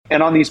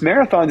And on these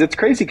marathons, it's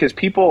crazy because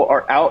people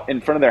are out in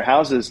front of their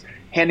houses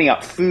handing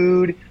out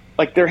food.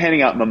 Like they're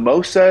handing out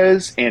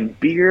mimosas and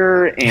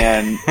beer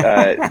and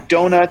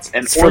donuts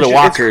and it's for the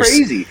walkers. It's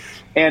crazy.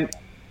 And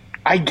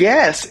I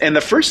guess, and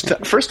the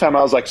first time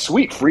I was like,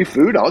 sweet, free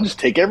food, I'll just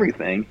take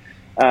everything.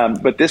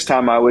 But this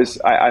time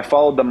I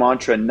followed the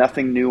mantra,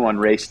 nothing new on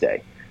race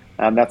day.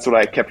 That's what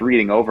I kept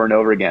reading over and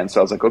over again.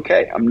 So I was like,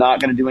 okay, I'm not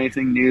going to do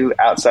anything new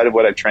outside of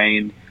what I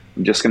trained.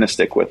 I'm just going to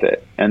stick with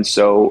it. And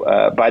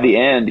so by the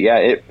end,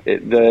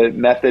 the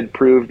method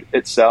proved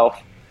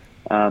itself.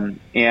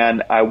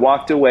 And I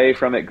walked away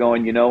from it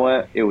going, you know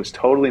what? It was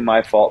totally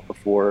my fault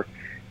before.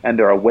 And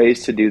there are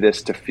ways to do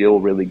this to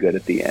feel really good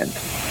at the end.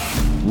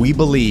 We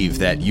believe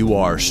that you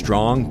are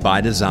strong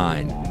by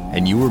design,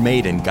 and you were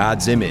made in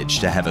God's image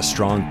to have a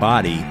strong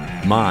body,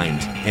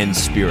 mind, and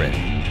spirit.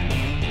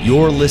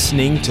 You're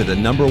listening to the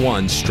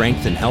 #1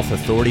 Strength and Health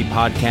Authority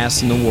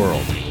podcast in the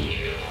world.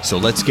 So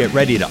let's get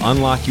ready to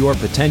unlock your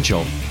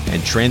potential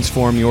and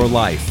transform your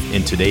life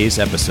in today's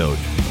episode.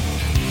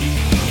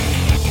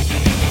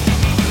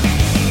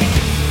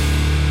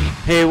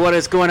 Hey, what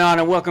is going on?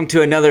 And welcome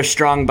to another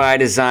Strong by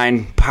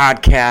Design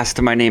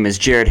podcast. My name is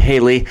Jared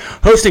Haley,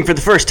 hosting for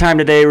the first time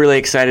today. Really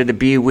excited to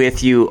be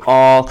with you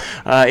all.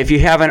 If you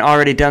haven't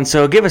already done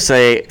so, give us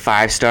a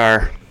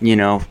 5-star,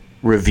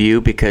 review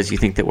because you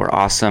think that we're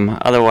awesome.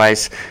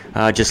 Otherwise,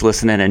 just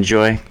listen and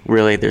enjoy.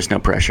 Really, there's no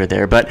pressure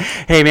there. But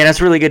hey, man, it's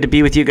really good to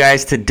be with you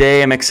guys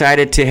today. I'm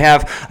excited to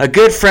have a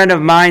good friend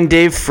of mine,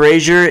 Dave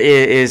Frazier,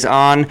 is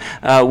on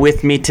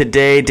with me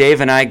today.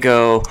 Dave and I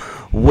go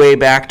way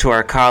back to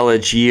our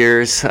college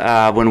years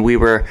when we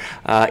were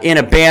in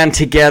a band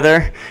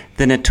together,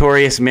 the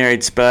Notorious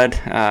Married Spud.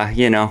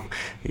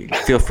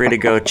 Feel free to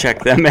go check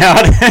them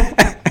out.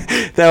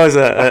 That was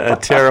a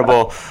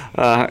terrible...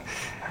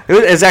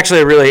 It was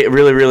actually a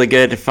really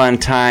good, fun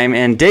time.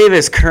 And Dave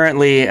is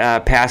currently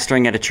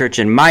pastoring at a church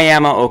in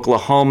Miami,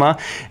 Oklahoma.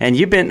 And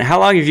how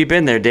long have you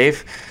been there,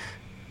 Dave?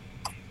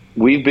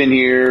 We've been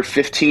here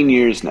 15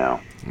 years now.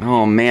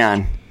 Oh,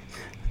 man.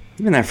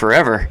 You've been there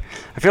forever.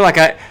 I feel like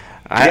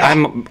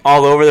I'm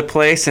all over the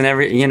place,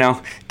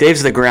 and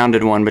Dave's the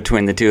grounded one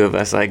between the two of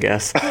us, I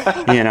guess.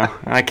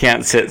 I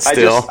can't sit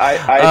still.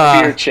 I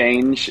fear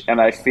change,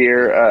 and I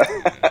fear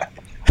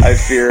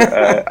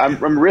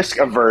I'm risk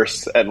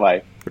averse at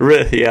life.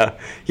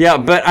 Yeah,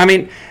 but I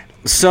mean,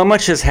 so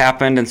much has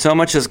happened and so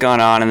much has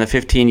gone on in the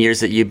 15 years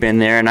that you've been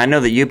there, and I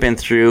know that you've been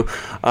through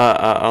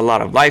a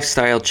lot of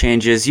lifestyle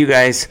changes. You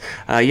guys,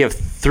 you have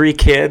 3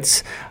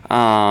 kids,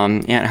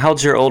 and how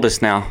old's your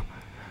oldest now?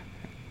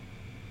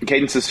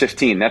 Cadence is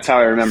 15. That's how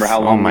I remember how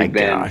long we've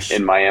been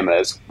in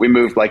Miami. We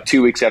moved like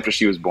 2 weeks after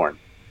she was born.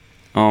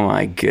 Oh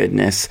my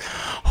goodness.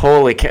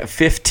 Holy cow,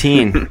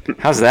 15.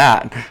 How's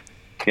that?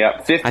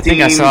 Yeah, 15, I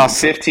think I saw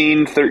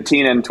 15,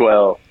 13, and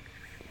 12.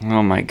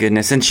 Oh my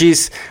goodness. And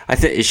she's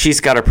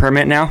got a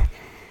permit now?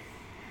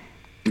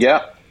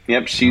 Yep.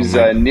 She's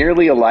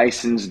nearly a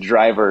licensed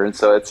driver, and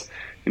so it's,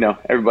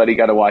 everybody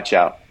got to watch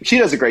out. She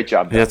does a great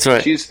job, though. That's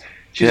right. She's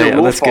a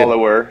rule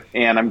follower,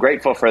 and I'm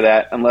grateful for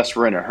that, unless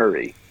we're in a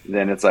hurry.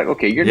 Then it's like,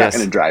 okay, you're not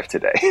going to drive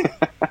today.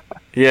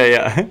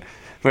 Yeah.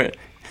 But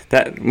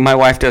my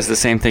wife does the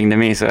same thing to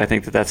me, so I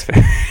think that's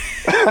fair.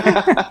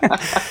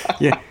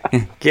 Yeah,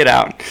 get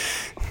out.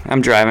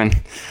 I'm driving.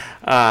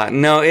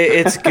 No,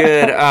 it's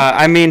good.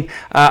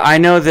 I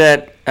know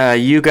that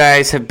you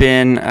guys have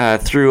been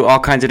through all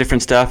kinds of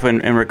different stuff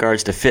in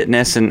regards to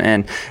fitness,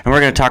 and we're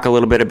going to talk a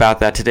little bit about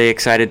that today.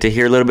 Excited to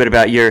hear a little bit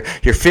about your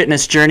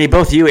fitness journey,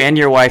 both you and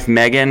your wife,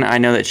 Megan. I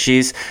know that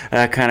she's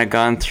kind of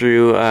gone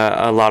through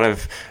a lot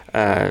of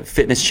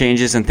fitness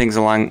changes and things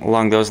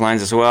along those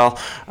lines as well.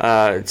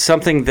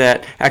 Something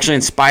that actually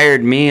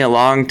inspired me a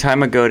long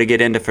time ago to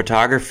get into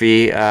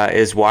photography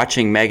is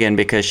watching Megan,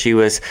 because she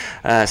was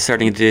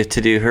starting to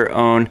do her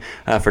own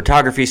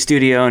photography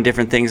studio and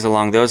different things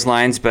along those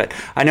lines. But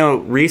I know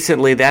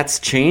recently that's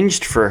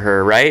changed for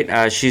her,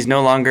 right? She's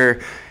no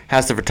longer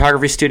has the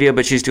photography studio,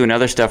 but she's doing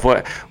other stuff.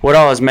 What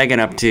all is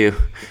Megan up to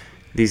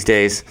these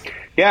days?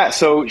 Yeah,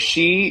 so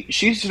she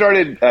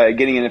started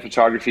getting into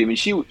photography. I mean,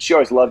 she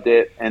always loved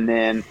it, and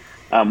then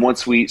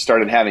once we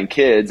started having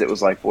kids, it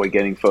was like, boy,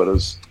 getting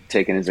photos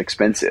taken is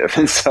expensive,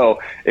 and so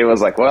it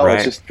was like, well,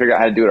 let's just figure out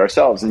how to do it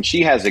ourselves. And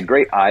she has a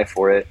great eye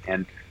for it,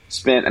 and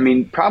spent,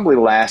 probably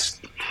the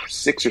last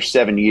 6 or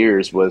 7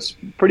 years was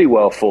pretty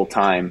well full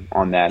time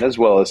on that, as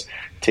well as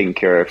taking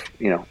care of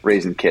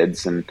raising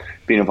kids and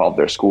being involved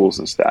in their schools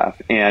and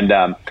stuff. And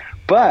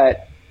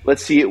but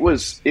let's see, it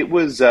was.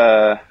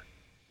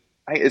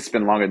 It's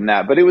been longer than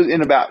that, but it was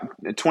in about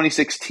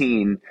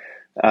 2016,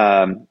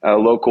 a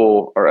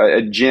local or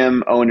a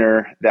gym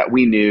owner that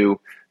we knew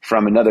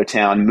from another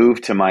town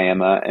moved to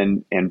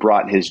Miami and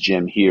brought his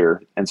gym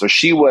here. And so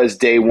she was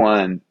day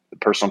one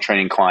personal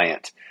training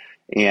client.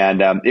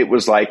 And it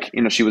was like,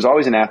 she was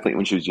always an athlete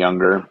when she was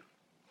younger.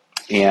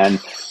 And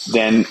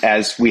then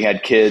as we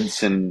had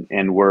kids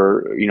and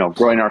were,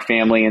 growing our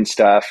family and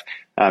stuff,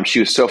 she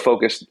was so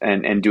focused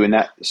and doing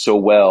that so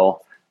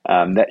well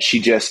that she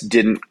just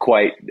didn't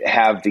quite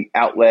have the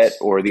outlet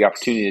or the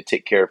opportunity to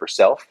take care of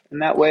herself in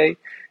that way.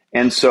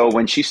 And so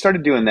when she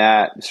started doing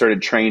that,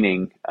 started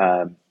training,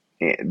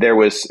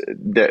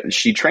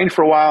 she trained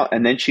for a while,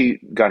 and then she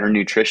got her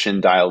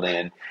nutrition dialed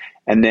in,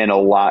 and then a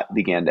lot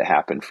began to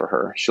happen for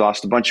her. She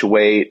lost a bunch of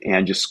weight,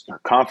 and just her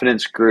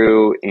confidence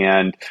grew,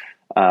 and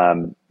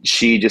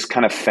she just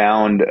kind of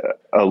found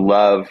a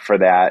love for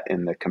that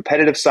in the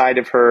competitive side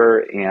of her,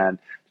 and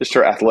just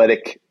her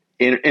athletic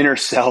inner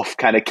self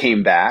kind of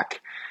came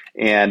back.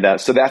 And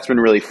so that's been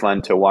really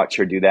fun to watch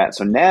her do that.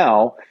 So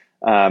now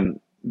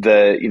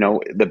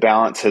the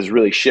balance has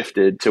really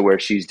shifted to where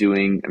she's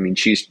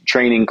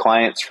training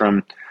clients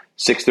from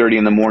 6:30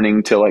 in the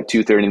morning till like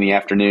 2:30 in the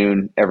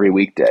afternoon every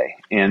weekday.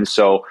 And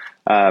so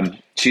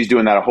she's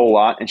doing that a whole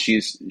lot, and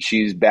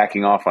she's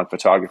backing off on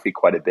photography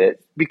quite a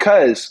bit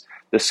because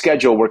the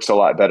schedule works a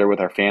lot better with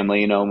our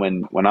family.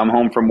 When I'm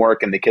home from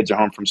work and the kids are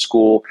home from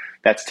school,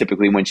 that's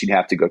typically when she'd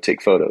have to go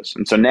take photos.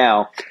 And so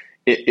now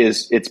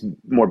it's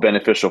more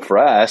beneficial for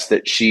us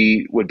that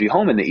she would be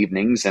home in the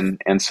evenings,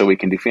 and so we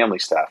can do family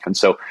stuff. And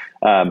so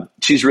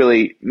she's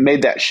really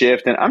made that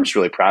shift, and I'm just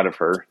really proud of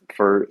her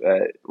for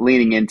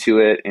leaning into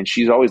it. And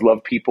she's always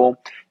loved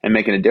people and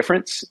making a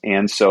difference.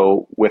 And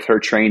so with her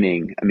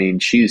training,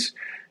 she's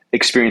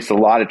experienced a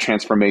lot of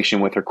transformation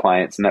with her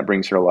clients, and that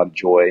brings her a lot of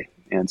joy.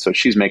 And so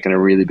she's making a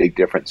really big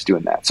difference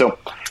doing that. So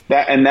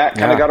that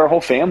kind of got our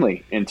whole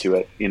family into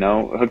it,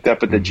 hooked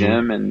up at the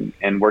gym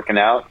and working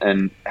out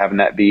and having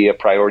that be a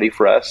priority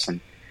for us.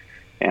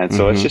 And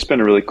so it's just been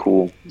a really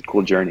cool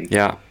journey.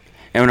 Yeah.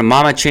 And when a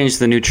mama changed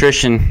the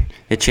nutrition,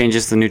 it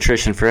changes the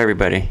nutrition for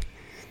everybody.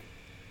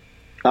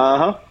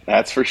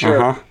 That's for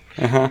sure.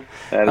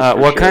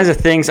 What kinds of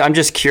things? I'm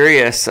just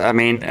curious.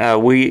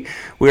 We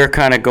are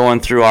kind of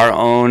going through our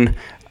own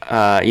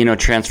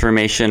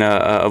transformation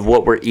of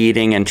what we're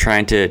eating and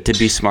trying to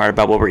be smart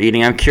about what we're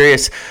eating. I'm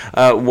curious,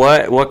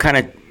 what kind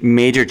of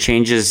major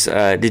changes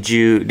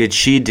did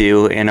she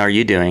do and are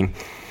you doing?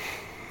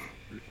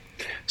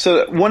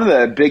 So one of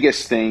the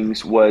biggest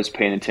things was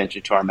paying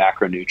attention to our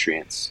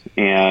macronutrients.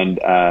 And,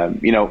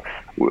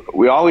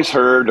 we always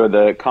heard, or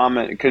the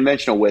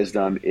conventional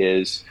wisdom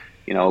is,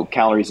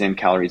 calories in,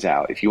 calories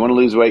out. If you want to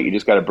lose weight, you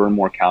just got to burn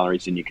more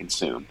calories than you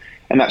consume.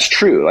 And that's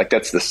true. Like,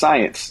 that's the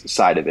science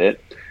side of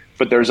it.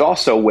 But there's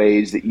also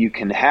ways that you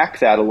can hack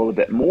that a little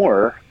bit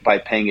more by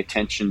paying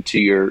attention to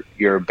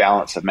your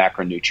balance of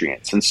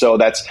macronutrients. And so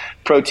that's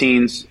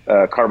proteins,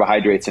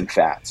 carbohydrates, and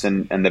fats,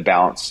 and the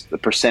balance, the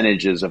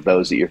percentages of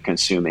those that you're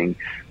consuming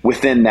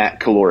within that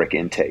caloric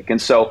intake. And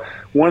so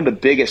one of the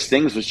biggest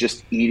things was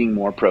just eating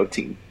more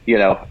protein.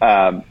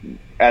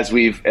 As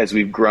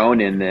we've grown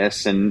in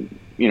this and,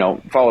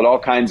 followed all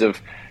kinds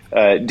of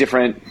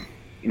different,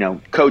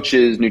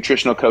 coaches,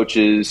 nutritional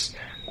coaches,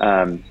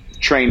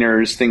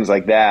 trainers, things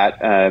like that.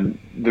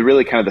 The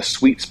really kind of the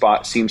sweet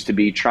spot seems to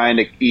be trying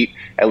to eat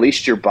at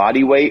least your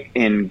body weight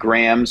in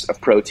grams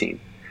of protein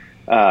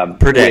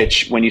per day.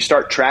 Which, when you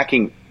start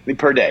tracking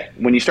per day,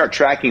 when you start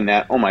tracking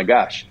that, oh my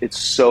gosh, it's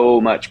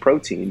so much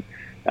protein.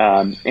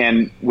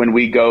 And when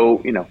we go,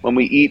 when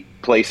we eat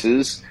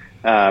places,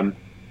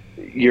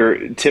 you're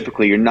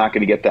not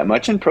going to get that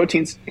much, and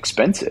protein's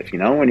expensive.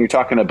 When you're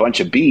talking a bunch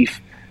of beef,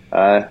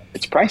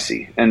 it's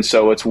pricey. And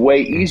so it's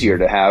way easier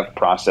to have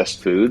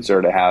processed foods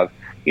or to have,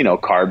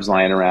 carbs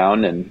lying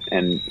around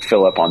and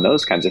fill up on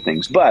those kinds of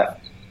things. But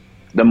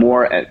the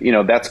more,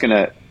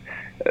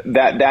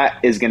 that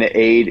is going to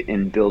aid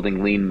in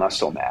building lean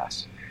muscle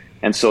mass.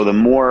 And so the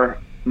more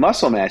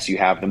muscle mass you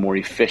have, the more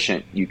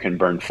efficient you can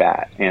burn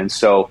fat. And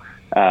so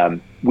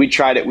we've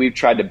tried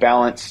to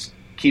balance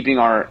keeping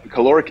our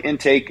caloric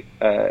intake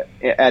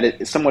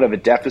at somewhat of a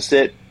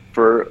deficit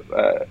for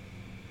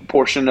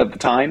portion of the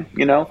time,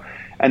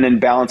 and then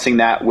balancing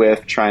that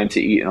with trying to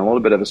eat in a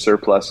little bit of a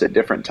surplus at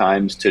different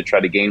times to try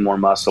to gain more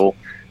muscle,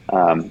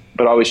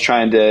 but always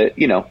trying to,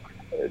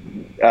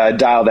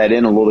 dial that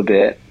in a little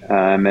bit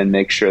and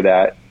make sure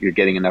that you're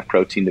getting enough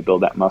protein to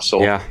build that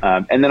muscle.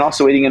 Yeah. And then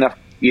also eating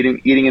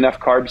enough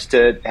carbs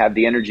to have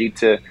the energy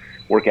to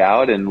work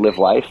out and live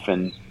life.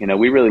 And,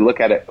 we really look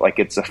at it like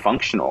it's a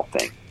functional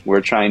thing.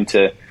 We're trying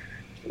to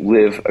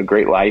live a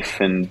great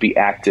life and be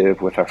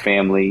active with our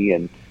family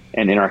and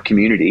in our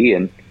community.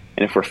 And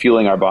if we're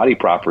fueling our body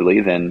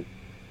properly, then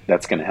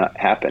that's going to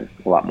happen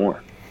a lot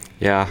more.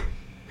 Yeah.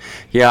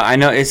 I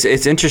know it's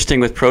interesting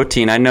with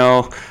protein. I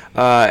know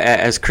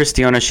as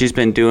Christiana, she's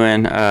been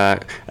doing a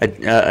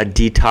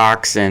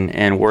detox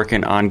and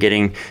working on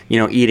getting,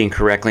 eating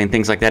correctly and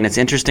things like that. And it's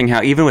interesting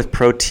how even with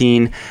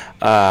protein,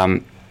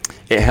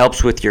 it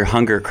helps with your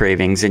hunger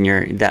cravings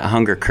and that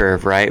hunger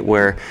curve, right?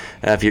 Where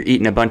if you're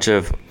eating a bunch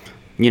of,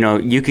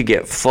 you could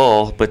get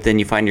full, but then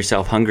you find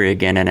yourself hungry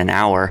again in an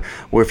hour.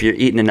 Where if you're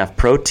eating enough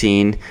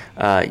protein,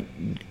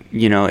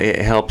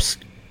 it helps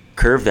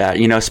curve that,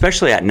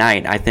 especially at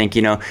night. I think,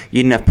 eat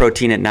enough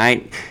protein at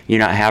night, you're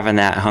not having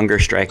that hunger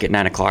strike at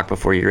 9 o'clock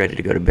before you're ready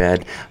to go to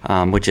bed,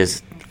 which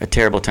is a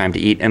terrible time to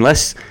eat.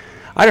 Unless,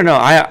 I don't know,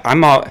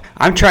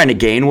 I'm trying to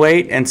gain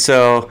weight. And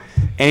so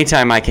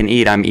anytime I can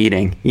eat, I'm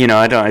eating.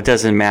 It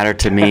doesn't matter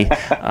to me.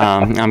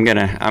 I'm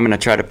gonna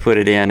try to put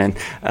it in, and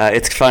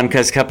it's fun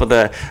because a couple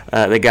of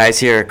the guys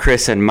here,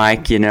 Chris and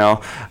Mike,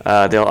 they'll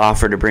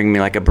offer to bring me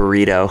like a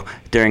burrito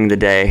during the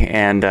day,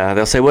 and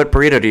they'll say, "What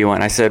burrito do you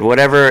want?" I said,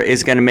 "Whatever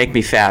is going to make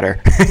me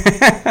fatter."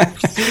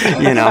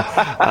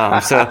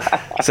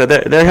 So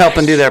they're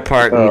helping do their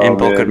part and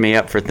bulking me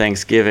up for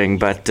Thanksgiving,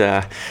 but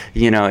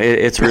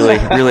it's really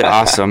really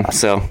awesome.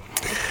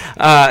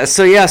 I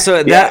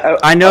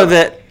know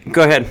that.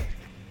 Go ahead.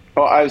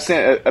 Well, I was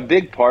saying a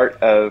big part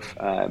of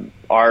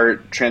our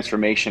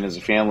transformation as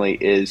a family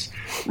is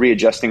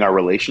readjusting our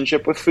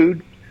relationship with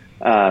food.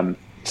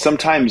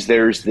 Sometimes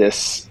there's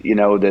this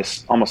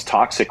almost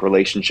toxic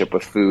relationship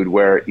with food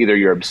where either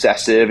you're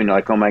obsessive and you're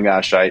like, oh my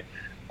gosh, I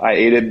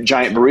ate a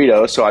giant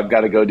burrito, so I've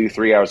got to go do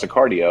 3 hours of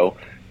cardio.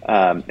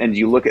 And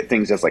you look at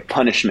things as like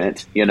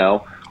punishment,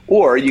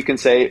 or you can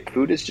say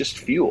food is just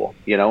fuel,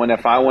 and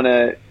if I want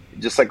to,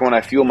 just like when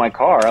I fuel my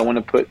car, I want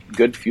to put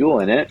good fuel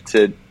in it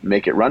to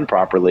make it run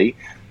properly.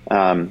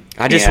 I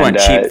just want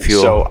cheap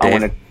fuel. So Dave. I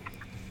want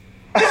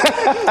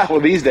to.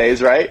 Well, these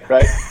days, right?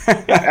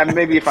 And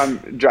maybe if I'm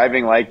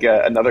driving like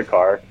another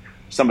car,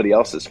 somebody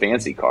else's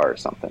fancy car or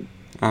something.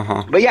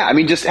 Uh-huh. But yeah, I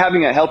mean, just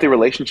having a healthy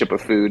relationship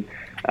with food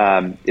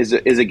is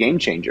a game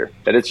changer.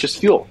 That it's just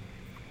fuel,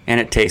 and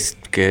it tastes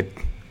good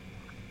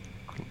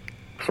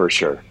for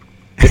sure.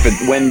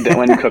 When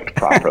cooked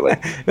properly.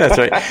 That's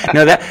right.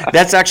 No,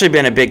 that's actually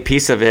been a big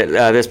piece of it.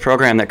 This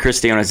program that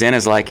Christiona's in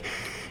is like,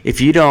 if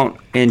you don't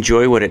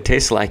enjoy what it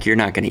tastes like, you're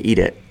not going to eat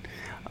it.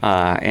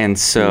 And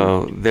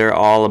so they're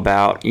all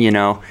about,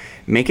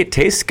 make it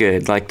taste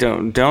good. Like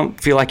don't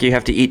feel like you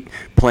have to eat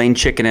plain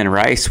chicken and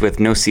rice with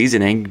no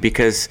seasoning,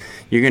 because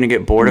you're going to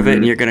get bored of it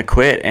and you're going to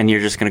quit and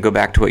you're just going to go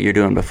back to what you're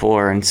doing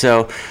before. And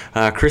so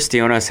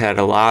Christiona's had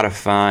a lot of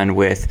fun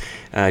with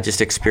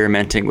just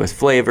experimenting with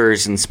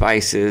flavors and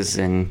spices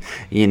and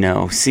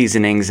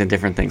seasonings and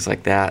different things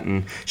like that.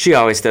 And she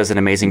always does an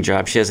amazing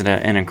job. She has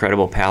an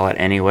incredible palate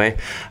anyway.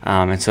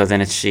 And so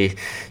then she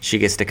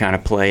gets to kind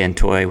of play and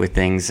toy with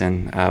things,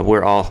 and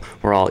we're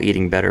all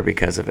eating better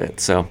because of it.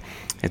 So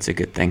it's a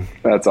good thing.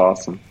 That's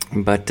awesome.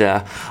 But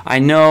I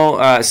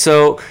know,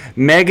 so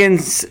Megan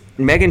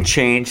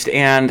changed,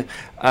 and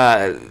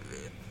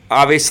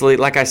obviously,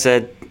 like I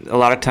said, a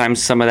lot of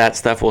times some of that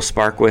stuff will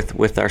spark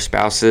with our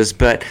spouses,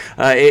 but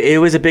it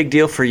was a big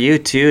deal for you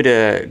too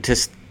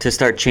to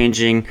start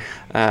changing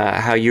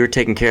how you were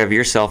taking care of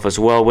yourself as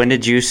well. When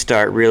did you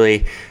start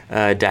really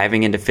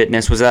diving into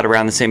fitness? Was that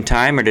around the same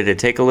time, or did it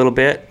take a little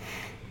bit?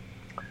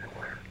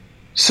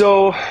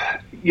 So,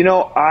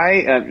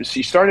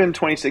 she started in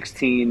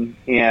 2016,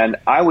 and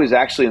I was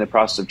actually in the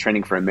process of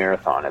training for a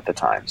marathon at the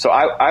time. So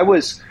I've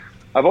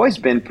always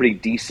been pretty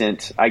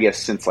decent, I guess,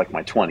 since like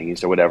my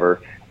 20s or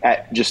whatever,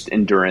 at just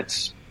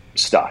endurance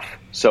stuff.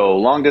 So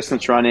long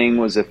distance running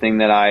was a thing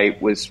that I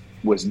was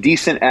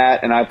decent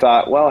at, and I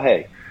thought, well,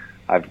 hey,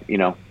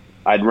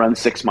 I'd run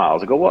 6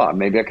 miles. I go, well,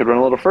 maybe I could run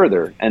a little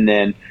further. And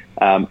then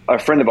a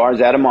friend of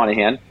ours, Adam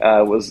Monahan,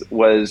 was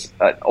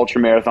an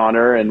ultra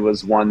marathoner and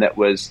was one that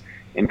was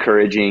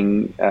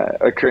encouraging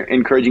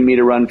me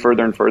to run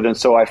further and further. And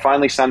so I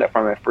finally signed up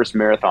for my first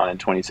marathon in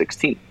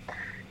 2016.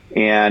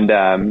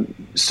 And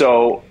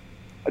so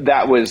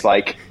that was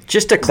like...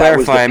 Just to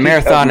clarify, a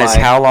marathon is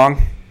how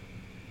long?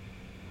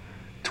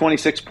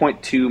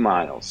 26.2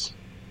 miles.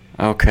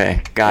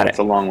 Okay, got it. That's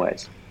a long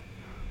ways.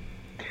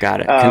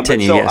 Got it.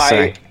 Continue, yes,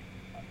 sorry.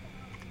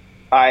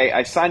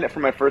 I signed up for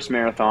my first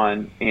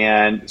marathon,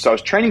 and so I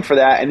was training for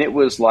that, and it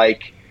was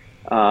like...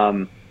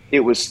 it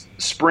was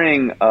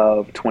spring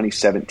of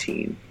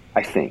 2017,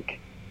 I think.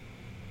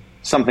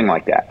 Something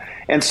like that.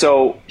 And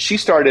so she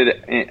started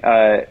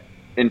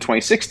in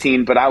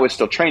 2016, but I was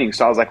still training.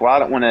 So I was like, well, I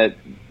don't want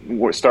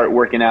to start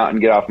working out and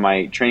get off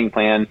my training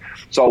plan.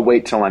 So I'll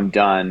wait till I'm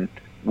done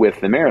with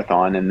the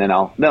marathon, and then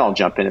I'll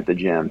jump in at the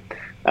gym.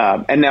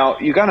 And now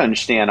you got to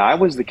understand, I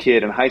was the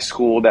kid in high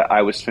school that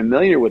I was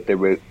familiar with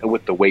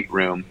the weight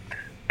room,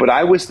 but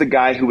I was the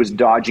guy who was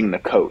dodging the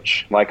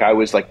coach. Like I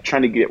was like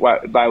trying to get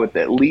by with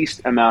the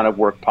least amount of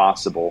work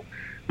possible.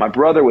 My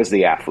brother was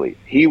the athlete.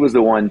 He was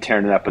the one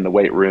tearing it up in the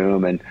weight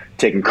room and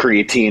taking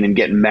creatine and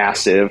getting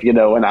massive,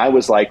 and I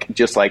was like,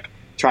 just like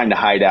trying to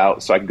hide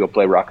out so I could go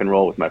play rock and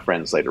roll with my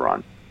friends later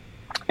on.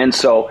 And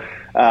so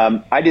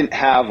I didn't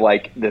have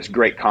like this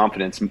great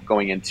confidence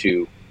going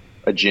into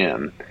a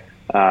gym.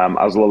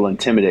 I was a little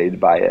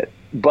intimidated by it,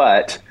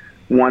 but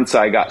once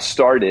I got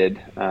started,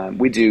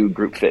 we do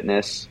group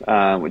fitness,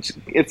 which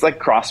it's like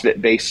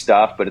CrossFit based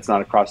stuff, but it's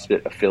not a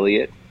CrossFit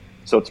affiliate.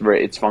 So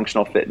it's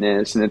functional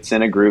fitness, and it's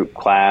in a group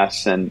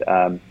class, and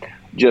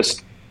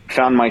just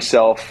found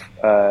myself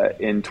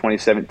in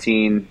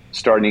 2017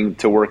 starting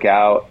to work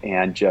out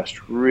and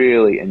just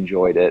really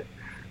enjoyed it.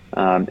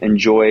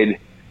 Enjoyed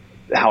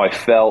how I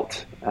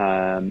felt,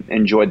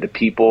 enjoyed the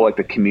people, like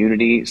the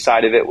community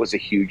side of it was a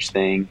huge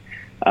thing.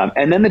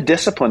 And then the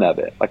discipline of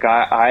it. Like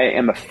I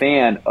am a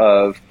fan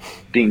of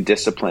being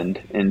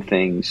disciplined in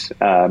things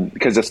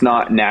because it's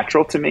not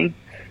natural to me.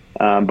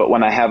 But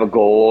when I have a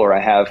goal or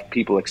I have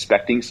people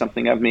expecting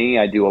something of me,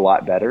 I do a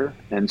lot better.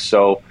 And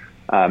so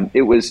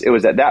it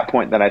was at that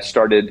point that I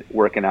started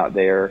working out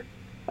there.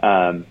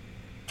 And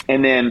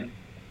then,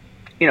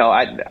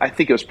 I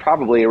think it was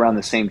probably around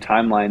the same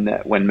timeline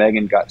that when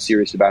Megan got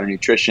serious about her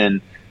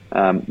nutrition,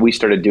 we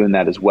started doing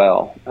that as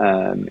well.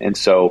 And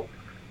so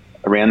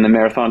I ran the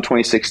marathon in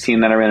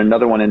 2016, then I ran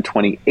another one in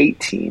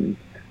 2018.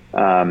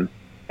 And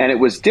it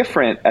was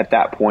different at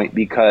that point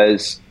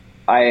because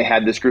I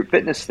had this group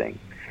fitness thing.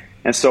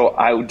 And so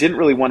I didn't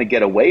really want to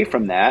get away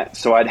from that.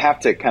 So I'd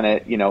have to kind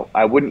of,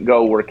 I wouldn't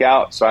go work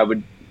out. So I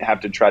would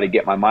have to try to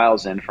get my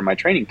miles in for my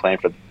training plan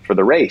for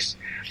the race.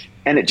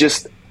 And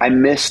I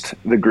missed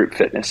the group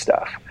fitness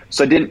stuff.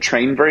 So I didn't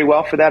train very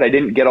well for that. I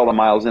didn't get all the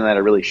miles in that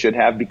I really should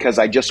have because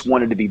I just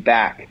wanted to be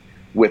back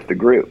with the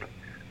group.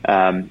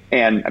 And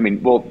I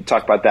mean, we'll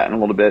talk about that in a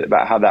little bit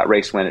about how that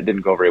race went. It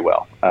didn't go very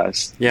well.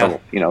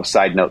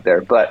 Side note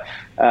there, but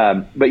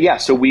yeah,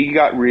 so we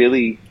got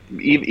really,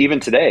 even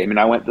today, I mean,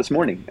 I went this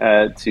morning,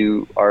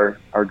 to our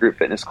group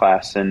fitness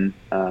class and,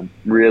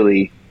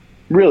 really,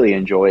 really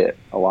enjoy it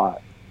a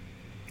lot.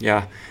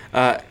 Yeah.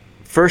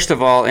 First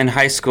of all, in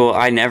high school,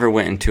 I never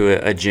went into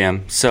a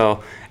gym,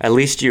 so at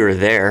least you were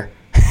there.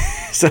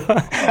 So,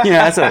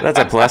 that's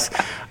a plus.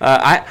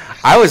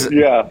 I was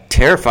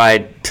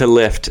terrified to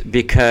lift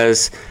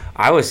because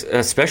I was,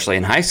 especially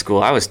in high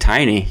school, I was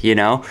tiny,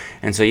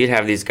 and so you'd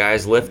have these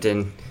guys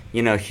lifting,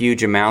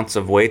 huge amounts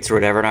of weights or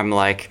whatever, and I'm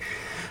like,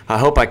 I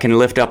hope I can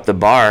lift up the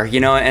bar,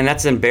 and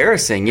that's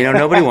embarrassing.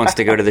 Nobody wants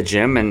to go to the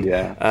gym and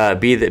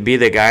be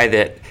the guy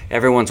that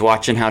everyone's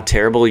watching how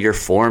terrible your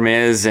form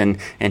is and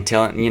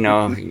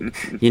telling,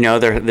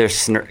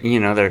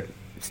 they're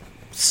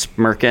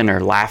smirking or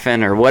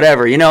laughing or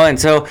whatever, and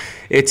so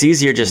it's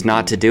easier just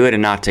not to do it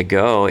and not to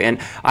go. And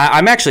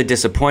I'm actually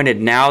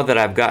disappointed now that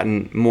I've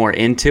gotten more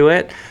into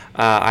it.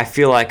 I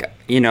feel like,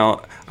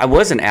 I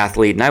was an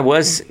athlete and I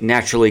was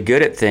naturally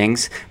good at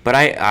things, but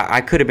I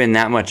could have been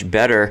that much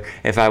better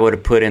if I would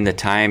have put in the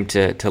time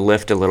to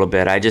lift a little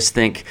bit. I just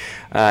think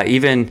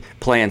even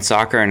playing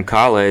soccer in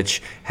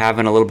college,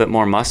 having a little bit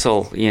more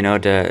muscle,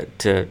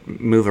 to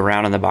move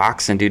around in the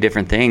box and do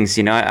different things,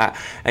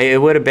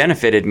 it would have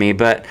benefited me,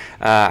 but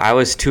I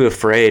was too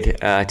afraid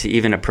to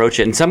even approach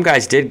it. And some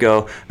guys did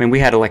go. I mean, we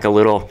had a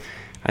little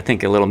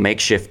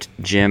makeshift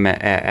gym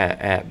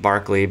at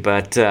Barkley,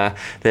 but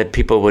that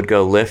people would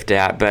go lift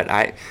at. But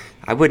I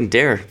wouldn't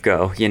dare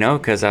go,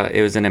 because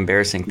it was an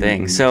embarrassing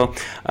thing. Mm-hmm. So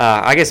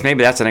I guess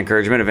maybe that's an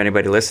encouragement of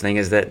anybody listening,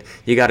 is that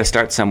you got to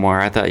start somewhere.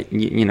 I thought,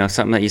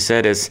 something that you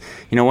said is,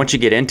 once you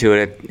get into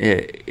it,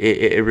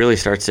 it really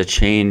starts to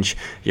change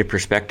your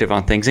perspective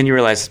on things, and you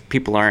realize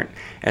people aren't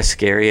as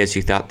scary as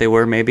you thought they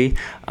were, maybe.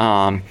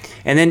 And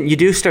then you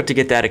do start to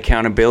get that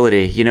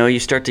accountability. You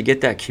start to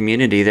get that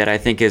community that I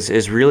think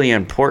is really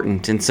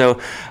important. And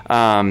so,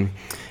 I'm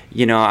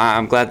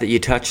glad that you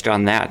touched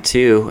on that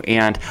too.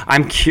 And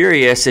I'm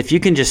curious if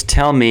you can just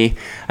tell me,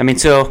 I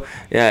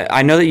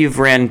know that you've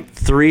ran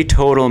 3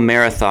 total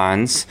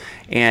marathons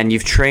and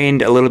you've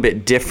trained a little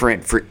bit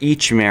different for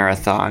each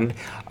marathon.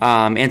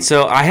 And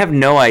so I have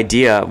no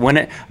idea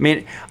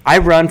I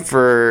run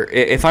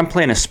if I'm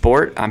playing a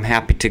sport, I'm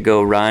happy to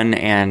go run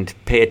and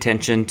pay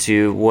attention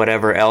to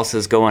whatever else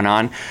is going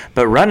on.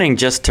 But running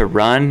just to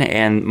run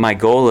and my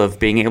goal of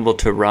being able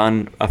to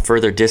run a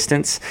further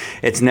distance,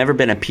 it's never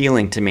been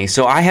appealing to me.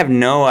 So I have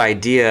no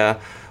idea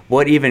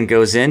what even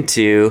goes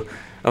into,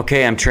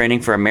 okay, I'm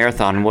training for a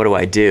marathon, what do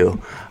I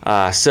do?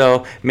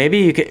 So maybe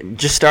you could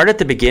just start at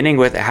the beginning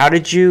with, how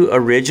did you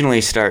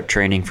originally start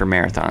training for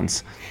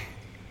marathons?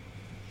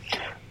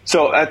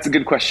 So that's a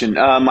good question.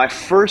 My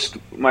first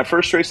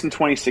race in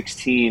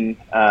 2016,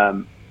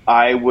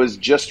 I was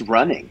just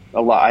running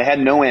a lot. I had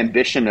no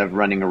ambition of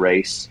running a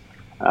race.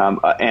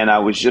 And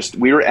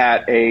we were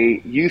at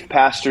a youth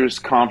pastors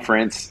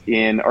conference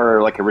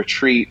or like a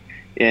retreat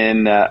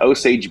in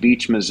Osage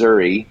Beach,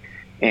 Missouri.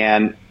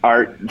 And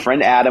our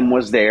friend Adam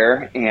was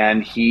there,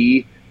 and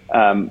him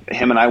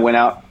and I went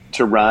out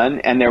to run,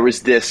 and there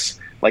was this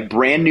like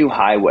brand new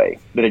highway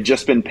that had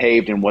just been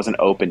paved and wasn't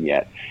open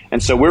yet.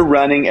 And so we're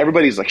running,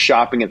 everybody's like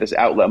shopping at this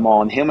outlet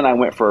mall, and him and I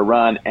went for a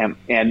run,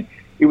 and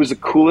it was the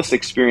coolest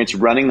experience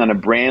running on a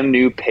brand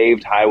new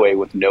paved highway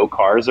with no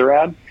cars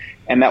around.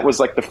 And that was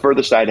like the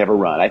furthest I'd ever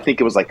run. I think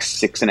it was like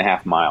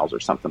 6.5 miles or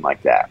something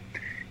like that.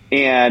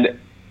 And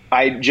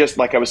I just,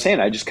 like I was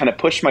saying, I just kind of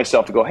pushed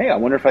myself to go, hey, I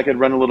wonder if I could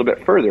run a little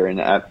bit further.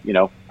 And I,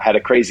 had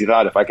a crazy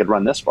thought, if I could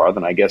run this far,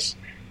 then I guess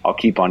I'll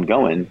keep on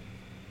going.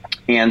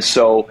 And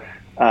so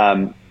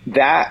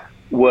that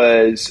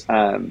was,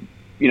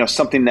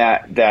 something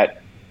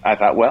that I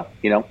thought, well,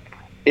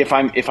 if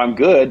I'm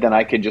good, then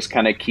I could just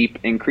kind of keep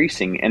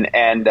increasing.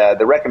 And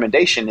the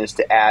recommendation is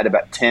to add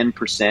about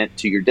 10%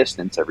 to your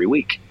distance every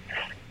week.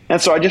 And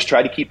so I just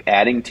try to keep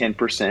adding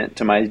 10%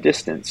 to my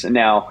distance. And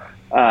now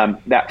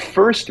that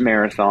first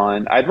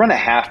marathon, I'd run a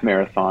half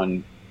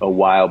marathon a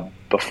while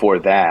before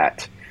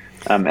that.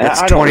 And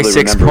that's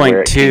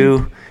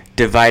 26.2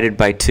 divided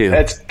by 2.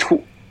 That's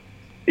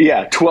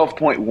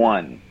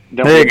 12.1.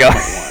 There you go.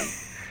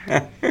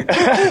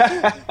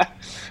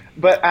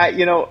 but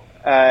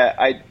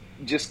I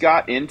just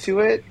got into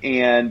it,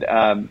 and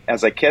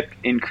as I kept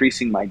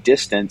increasing my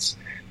distance,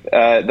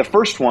 the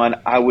first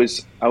one I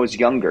was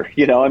younger.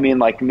 I mean,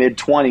 like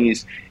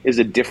mid-20s is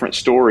a different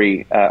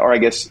story, or I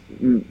guess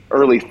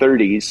early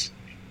 30s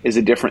is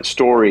a different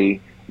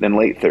story than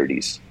late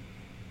 30s.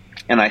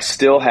 And I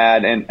still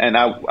had, and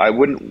I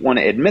wouldn't want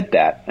to admit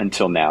that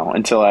until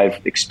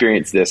I've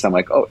experienced this. I'm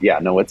like, oh yeah,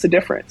 no, it's a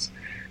difference.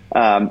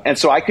 And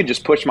so I could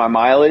just push my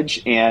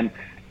mileage and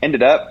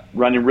ended up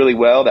running really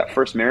well. That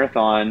first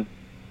marathon,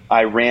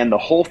 I ran the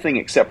whole thing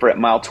except for at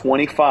mile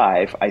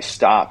 25, I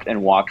stopped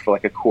and walked for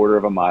like a quarter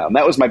of a mile. And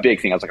that was my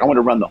big thing. I was like, I want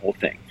to run the whole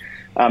thing.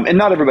 And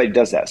not everybody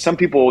does that. Some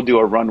people will do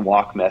a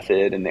run-walk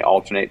method and they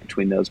alternate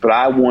between those. But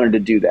I wanted to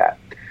do that.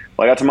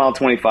 Well, I got to mile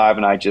 25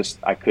 and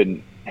I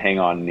couldn't hang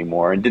on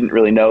anymore and didn't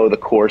really know the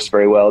course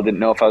very well. Didn't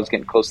know if I was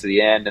getting close to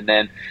the end. And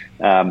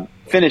then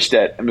finished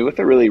with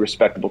a really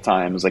respectable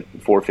time. It was like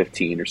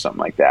 4:15 or something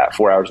like that,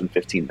 4 hours and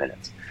 15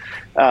 minutes.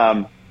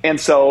 And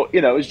so,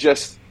 it was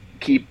just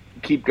keep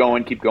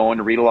going,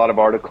 to read a lot of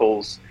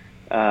articles.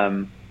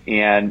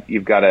 And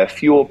you've got to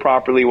fuel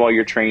properly while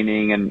you're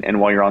training and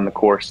while you're on the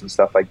course and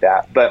stuff like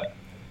that. But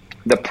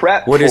the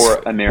prep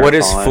for a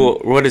marathon.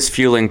 What is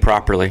fueling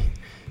properly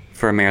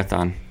for a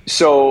marathon?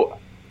 So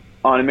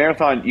on a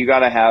marathon, you got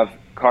to have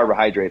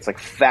carbohydrates, like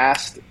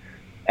fast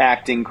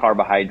acting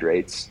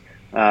carbohydrates,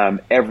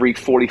 every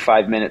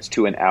 45 minutes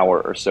to an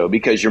hour or so,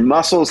 because your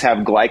muscles have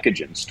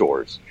glycogen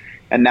stores.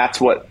 And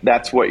that's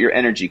what your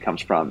energy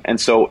comes from.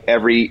 And so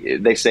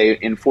they say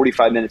in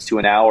 45 minutes to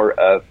an hour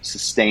of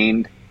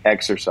sustained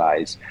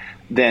exercise,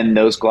 then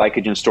those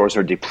glycogen stores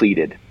are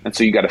depleted. And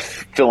so you got to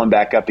fill them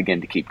back up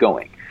again to keep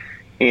going.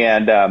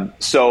 And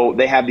so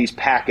they have these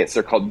packets.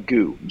 They're called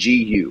GU,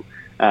 G-U.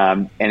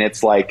 And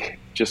it's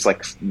just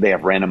like they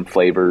have random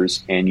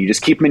flavors. And you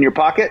just keep them in your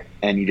pocket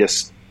and you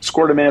just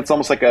squirt them in. It's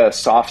almost like a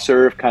soft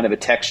serve kind of a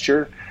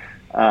texture.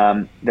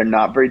 They're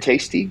not very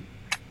tasty.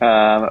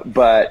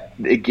 But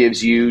it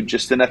gives you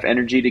just enough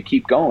energy to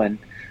keep going.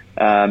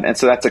 And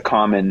so that's a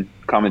common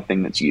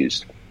thing that's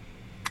used.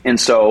 And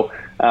so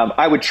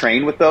I would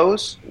train with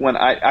those. When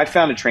I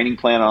found a training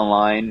plan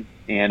online,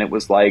 and it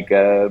was like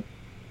a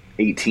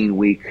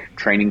 18-week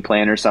training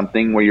plan or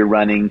something where you're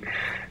running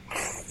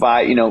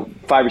 5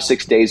 or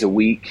 6 days a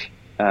week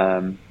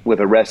with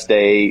a rest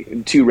day,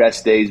 2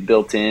 rest days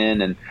built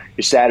in, and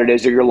your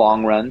Saturdays are your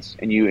long runs,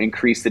 and you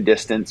increase the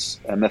distance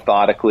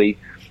methodically.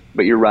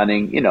 But you're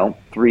running,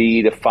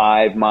 3 to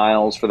 5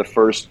 miles for the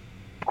first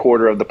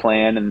quarter of the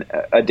plan and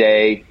a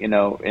day, in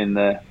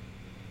the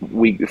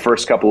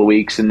first couple of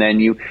weeks. And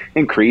then you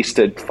increase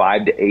to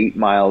 5 to 8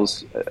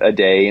 miles a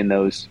day in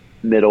those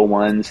middle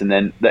ones. And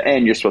then the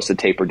end, you're supposed to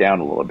taper down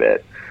a little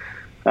bit.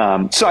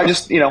 So I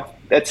just,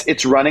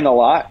 it's running a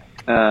lot.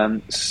 I'll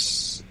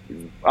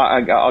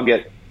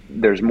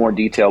there's more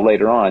detail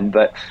later on,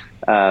 but,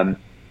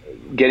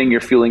 getting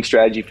your fueling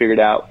strategy figured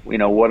out.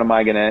 What am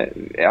I gonna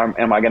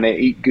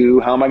eat goo?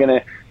 How am I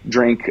gonna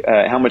drink?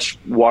 How much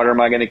water am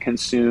I gonna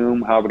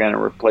consume? How am I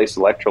gonna replace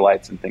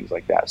electrolytes and things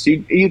like that? So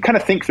you kind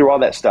of think through all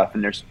that stuff,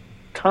 and there's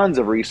tons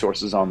of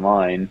resources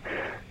online.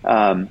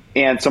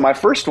 And so my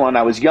first one,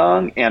 I was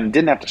young and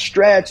didn't have to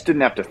stretch,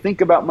 didn't have to think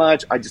about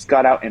much. I just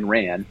got out and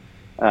ran.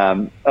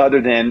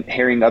 Other than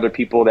hearing other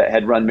people that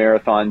had run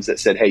marathons that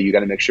said, hey, you got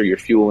to make sure you're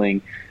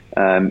fueling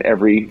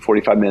every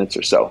 45 minutes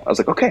or so. I was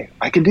like, okay,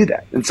 I can do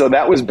that. And so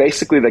that was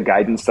basically the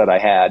guidance that I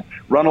had.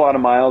 Run a lot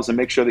of miles and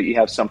make sure that you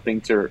have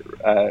something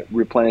to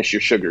replenish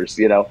your sugars,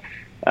 and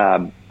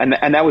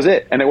that was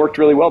it. And it worked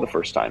really well the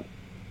first time.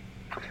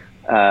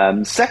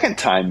 Second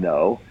time,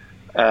 though,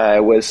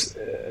 was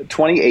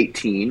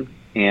 2018.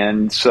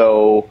 And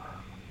so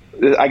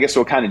I guess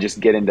we'll kind of just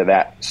get into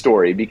that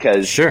story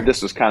because Sure.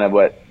 This was kind of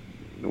what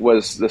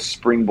was the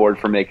springboard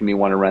for making me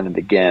want to run it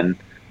again.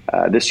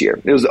 This year.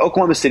 It was the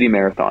Oklahoma City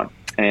Marathon,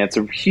 and it's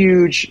a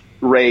huge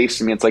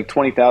race. I mean, it's like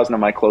 20,000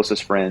 of my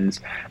closest friends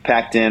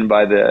packed in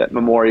by the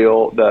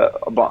memorial, the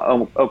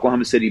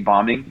Oklahoma City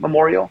bombing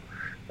memorial.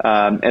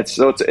 And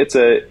so it's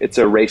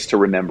a race to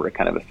remember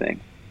kind of a thing.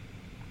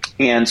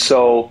 And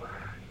so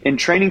in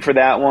training for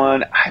that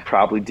one, I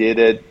probably did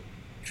a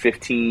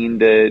 15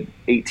 to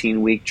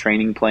 18 week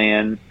training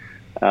plan.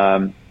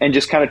 And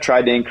just kind of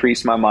tried to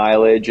increase my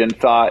mileage and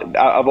thought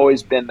I've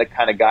always been the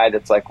kind of guy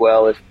that's like,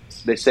 well, if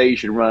they say you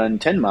should run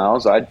 10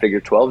 miles, I'd figure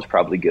 12 is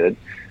probably good.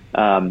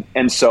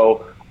 And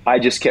so I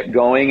just kept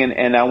going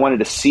and I wanted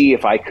to see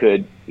if I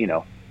could,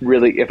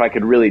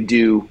 really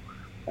do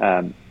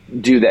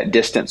that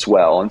distance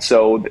well. And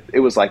so it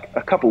was like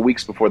a couple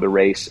weeks before the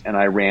race and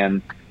I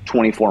ran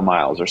 24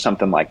 miles or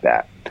something like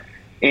that.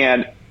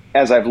 And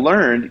as I've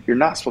learned, you're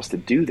not supposed to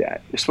do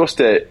that. You're supposed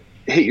to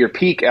hit your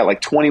peak at like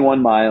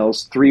 21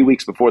 miles 3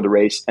 weeks before the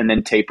race and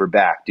then taper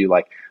back, do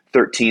like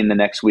 13 the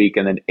next week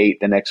and then 8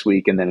 the next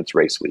week. And then it's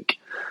race week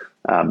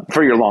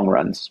for your long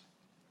runs.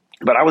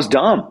 But I was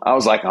dumb. I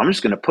was like, I'm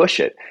just going to push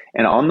it.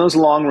 And on those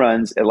long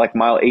runs at like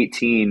mile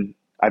 18,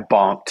 I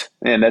bonked.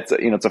 And that's,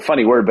 it's a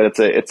funny word, but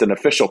it's an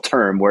official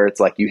term where it's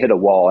like you hit a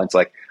wall and it's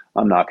like,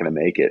 I'm not going to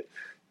make it.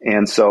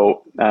 And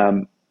so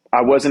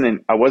I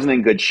wasn't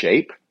in good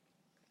shape.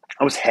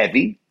 I was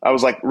heavy. I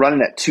was like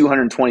running at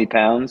 220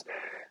 pounds,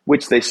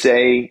 which they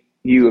say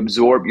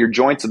your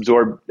joints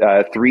absorb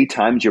 3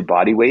 times your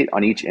body weight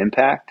on each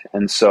impact.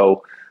 And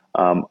so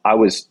I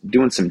was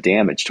doing some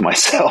damage to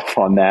myself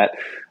on that.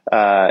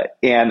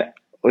 And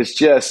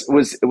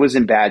was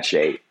in bad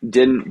shape.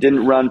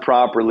 Didn't run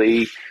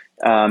properly.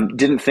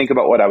 Didn't think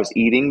about what I was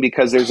eating,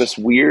 because there's this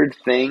weird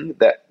thing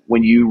that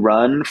when you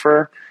run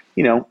for,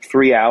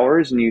 3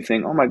 hours and you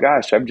think, oh my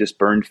gosh, I've just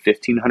burned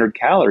 1,500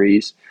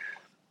 calories.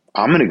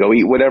 I'm going to go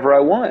eat whatever I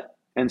want.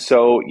 And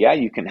so, yeah,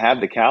 you can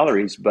have the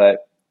calories,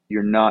 but if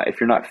you're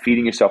not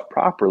feeding yourself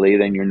properly,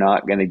 then you're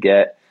not going to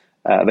get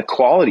the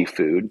quality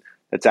food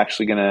that's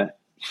actually going to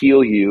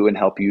heal you and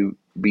help you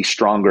be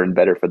stronger and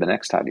better for the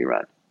next time you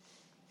run.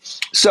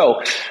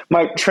 So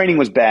my training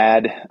was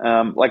bad.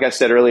 Like I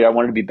said earlier, I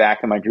wanted to be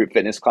back in my group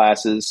fitness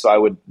classes. So I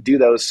would do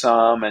those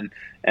some and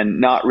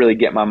not really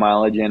get my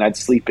mileage in. I'd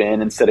sleep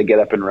in instead of get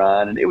up and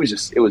run. And it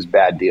was a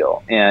bad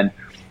deal. And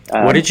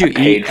what did you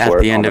eat at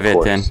the end of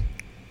it then?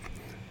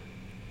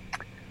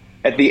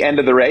 At the end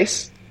of the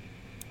race?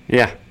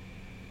 Yeah.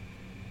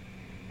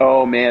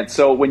 Oh man.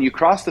 So when you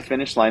cross the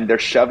finish line, they're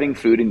shoving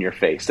food in your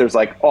face. There's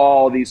like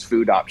all these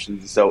food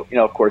options. So,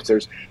 of course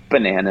there's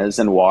bananas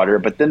and water,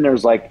 but then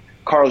there's like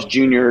Carl's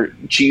Jr.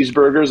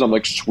 cheeseburgers. I'm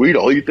like, sweet,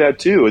 I'll eat that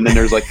too. And then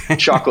there's like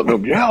chocolate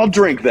milk. Yeah, I'll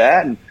drink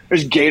that. And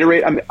there's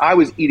Gatorade. I mean, I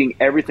was eating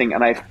everything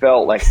and I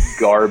felt like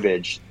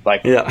garbage,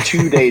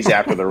 2 days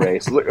after the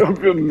race.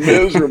 I'm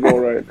miserable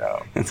right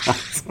now.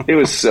 Awesome. It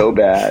was so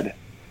bad.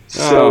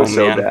 So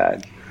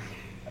bad.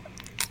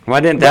 Why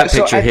didn't that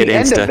picture hit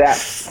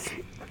Insta?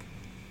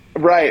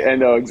 Right, I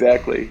know,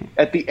 exactly.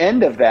 At the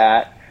end of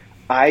that,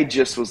 I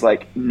just was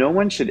like, no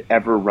one should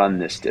ever run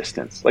this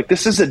distance. Like,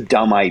 this is a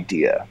dumb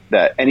idea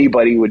that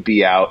anybody would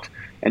be out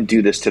and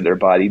do this to their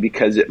body,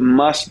 because it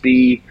must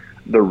be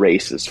the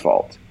race's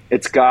fault.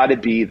 It's got to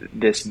be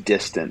this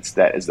distance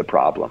that is the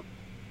problem.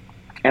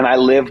 And I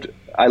lived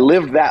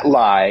that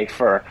lie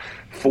for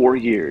 4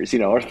 years,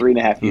 or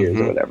 3.5 years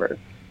or whatever.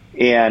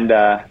 And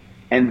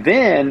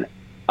then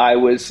I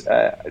was,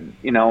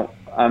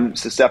 I'm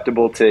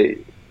susceptible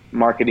to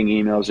marketing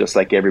emails just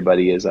like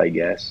everybody is, I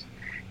guess.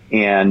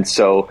 And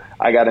so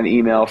I got an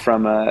email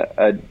from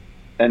an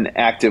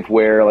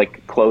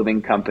activewear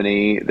clothing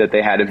company that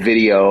they had a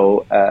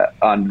video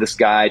on this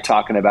guy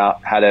talking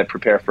about how to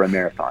prepare for a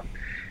marathon.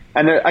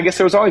 And I guess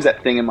there was always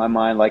that thing in my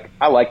mind, like,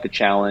 I like the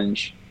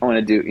challenge. I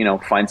want to do,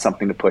 find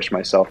something to push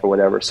myself or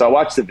whatever. So I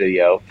watched the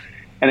video,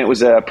 and it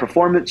was a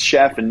performance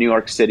chef in New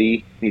York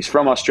City. He's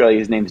from Australia.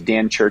 His name's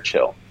Dan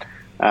Churchill.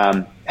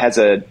 Has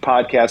a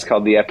podcast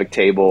called The Epic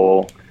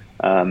Table.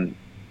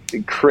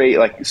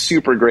 Create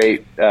super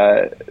great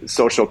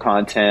social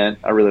content.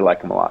 I really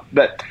like him a lot.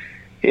 But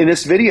in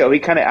this video, he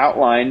kind of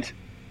outlined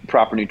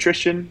proper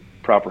nutrition,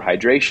 proper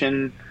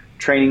hydration,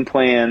 training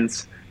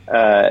plans,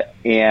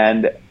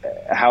 and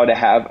how to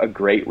have a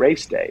great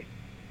race day.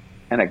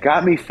 And it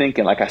got me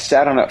thinking, I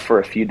sat on it for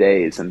a few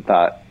days and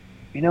thought,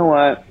 you know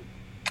what?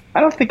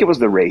 I don't think it was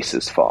the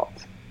race's fault.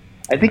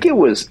 I think it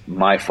was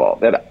my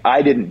fault that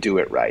I didn't do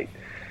it right.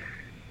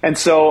 And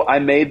so I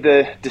made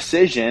the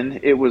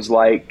decision. It was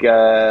it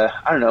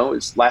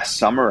was last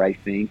summer, I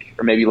think,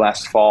 or maybe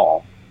last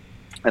fall.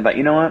 I thought,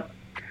 you know what?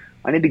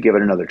 I need to give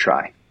it another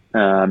try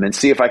and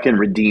see if I can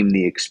redeem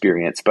the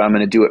experience, but I'm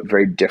going to do it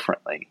very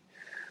differently.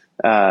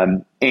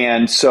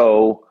 And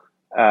so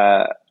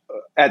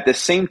at the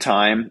same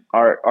time,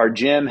 our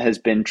gym has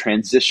been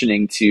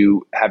transitioning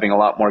to having a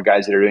lot more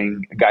guys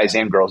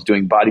and girls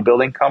doing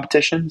bodybuilding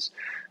competitions.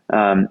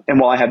 And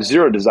while I have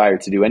zero desire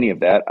to do any of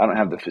that, I don't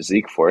have the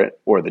physique for it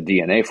or the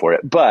DNA for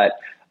it. But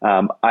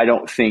I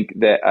don't think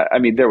that,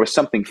 there was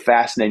something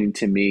fascinating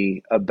to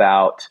me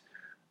about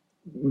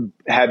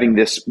having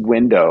this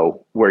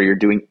window where you're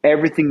doing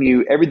everything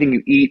you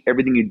eat,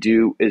 everything you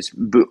do is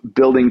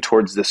building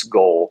towards this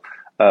goal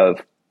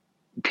of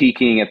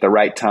peaking at the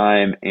right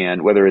time,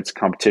 and whether it's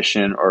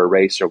competition or a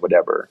race or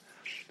whatever.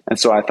 And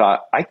so I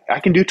thought, I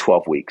can do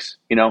 12 weeks.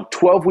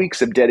 12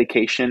 weeks of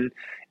dedication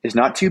is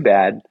not too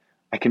bad.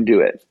 I can do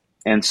it.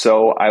 And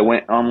so I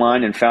went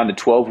online and found a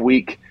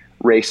 12-week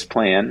race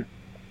plan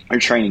or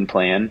training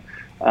plan.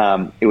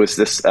 It was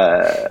this,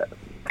 I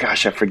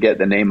forget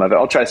the name of it.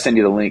 I'll try to send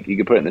you the link. You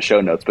can put it in the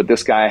show notes. But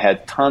this guy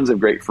had tons of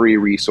great free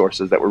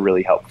resources that were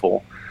really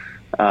helpful.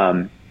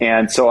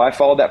 And so I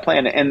followed that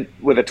plan. And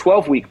with a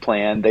 12-week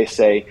plan, they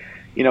say,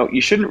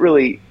 you shouldn't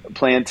really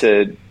plan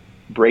to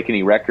break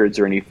any records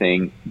or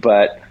anything,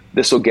 but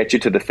this will get you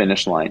to the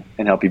finish line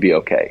and help you be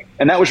okay.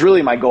 And that was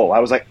really my goal. I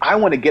was like, I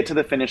want to get to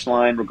the finish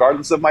line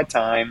regardless of my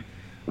time.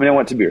 I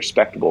want it to be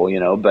respectable,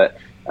 but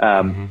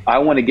I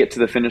want to get to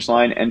the finish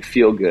line and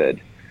feel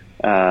good.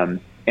 And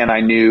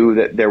I knew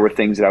that there were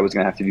things that I was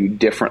going to have to do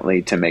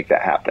differently to make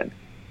that happen.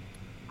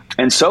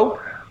 And so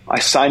I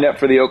signed up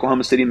for the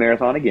Oklahoma City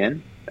Marathon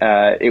again.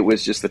 It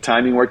was just the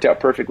timing worked out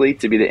perfectly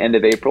to be the end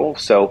of April.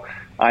 So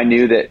I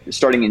knew that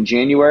starting in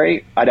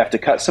January, I'd have to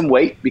cut some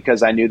weight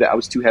because I knew that I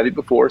was too heavy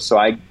before. So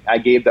I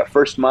gave that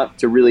first month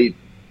to really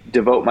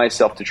devote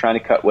myself to trying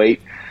to cut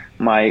weight.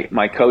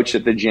 my coach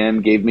at the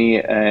gym gave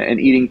me an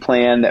eating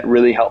plan that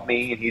really helped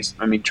me. And he's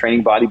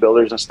training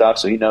bodybuilders and stuff,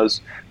 so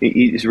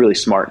he's really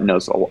smart and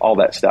knows all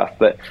that stuff.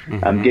 But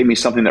gave me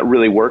something that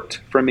really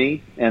worked for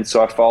me, and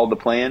so I followed the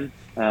plan.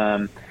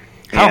 How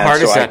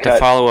hard is that to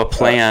follow a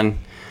plan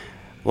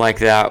like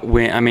that?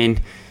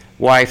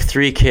 Wife,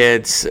 3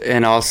 kids,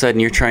 and all of a sudden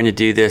you're trying to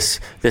do this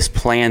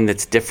plan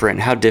that's different.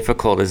 How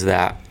difficult is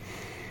that?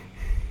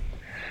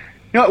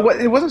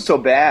 It wasn't so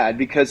bad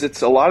because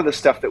it's a lot of the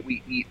stuff that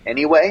we eat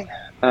anyway.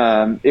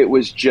 It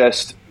was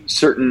just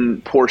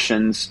certain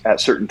portions at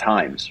certain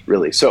times,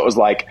 really. So it was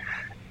like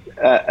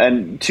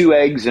 2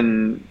 eggs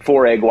and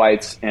 4 egg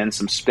whites and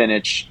some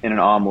spinach in an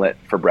omelet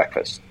for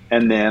breakfast.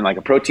 And then like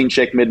a protein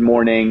shake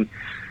mid-morning,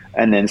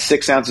 and then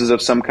 6 ounces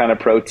of some kind of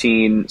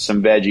protein,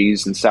 some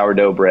veggies, and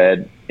sourdough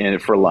bread in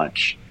it for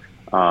lunch.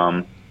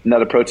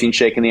 Another protein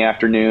shake in the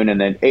afternoon, and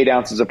then 8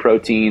 ounces of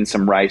protein,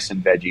 some rice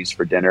and veggies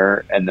for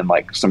dinner, and then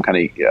like some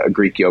kind of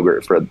Greek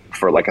yogurt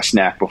for like a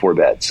snack before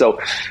bed.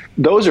 So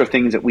those are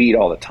things that we eat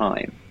all the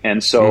time.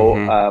 And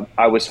so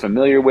I was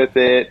familiar with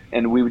it,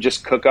 and we would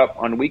just cook up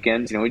on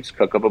weekends. We just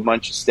cook up a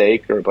bunch of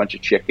steak or a bunch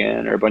of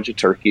chicken or a bunch of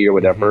turkey or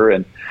whatever,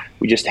 and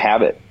we just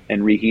have it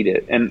and reheat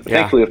it. And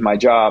thankfully with my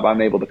job,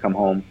 I'm able to come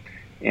home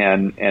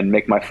and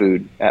make my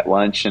food at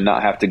lunch and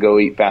not have to go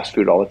eat fast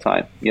food all the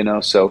time,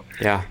 So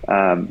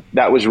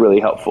that was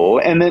really helpful.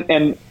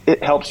 And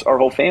it helps our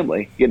whole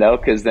family,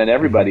 because then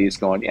everybody's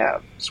going, yeah,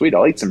 sweet,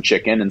 I'll eat some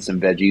chicken and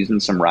some veggies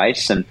and some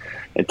rice, and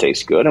it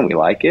tastes good and we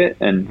like it.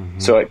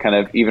 And so it kind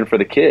of, even for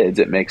the kids,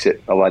 it makes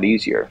it a lot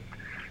easier.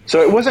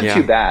 So it wasn't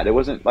too bad. It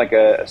wasn't like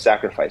a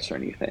sacrifice or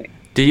anything.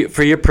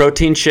 For your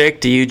protein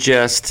shake,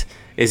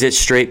 is it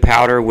straight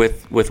powder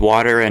with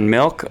water and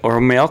milk, or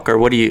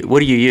what do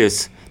you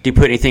use? Do you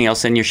put anything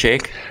else in your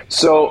shake?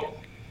 So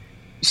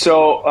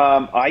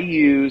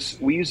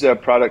we use a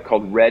product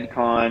called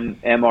Redcon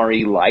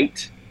MRE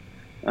Light,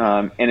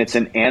 and it's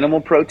an animal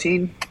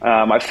protein.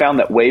 I found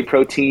that whey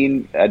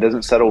protein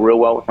doesn't settle real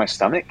well with my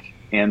stomach,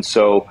 and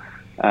so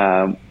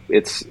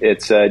it's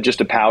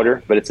just a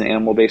powder, but it's an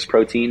animal-based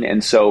protein.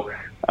 And so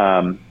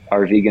our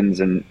vegans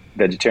and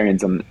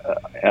vegetarians in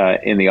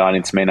the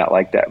audience may not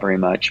like that very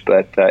much,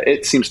 but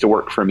it seems to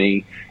work for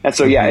me. And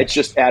so it's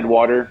just add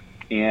water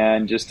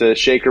and just a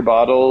shaker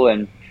bottle,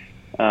 and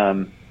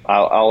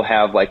I'll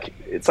have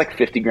it's like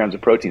 50 grams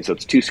of protein, so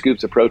it's 2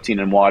 scoops of protein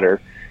and water,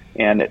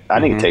 and I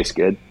think it tastes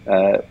good.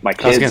 My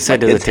kids, I was gonna say,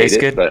 does it taste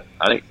good? But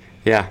I think,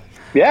 yeah,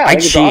 I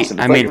think cheat. it's awesome.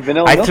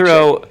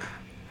 It's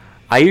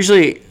I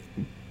usually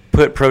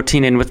put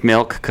protein in with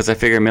milk because I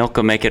figure milk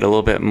will make it a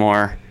little bit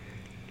more.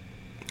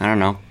 I don't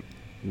know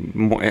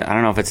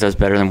if it does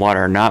better than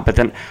water or not, but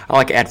then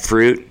I add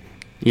fruit,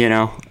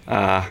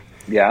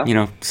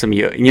 some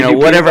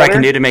whatever I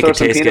can do to make it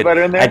taste good.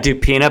 I do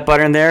peanut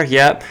butter in there.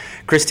 Yep.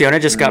 Christiana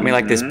just got me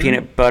this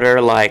peanut butter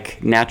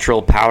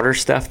natural powder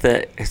stuff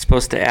that is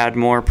supposed to add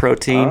more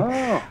protein.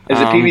 Oh, is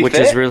it PB which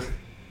Fit? Is really,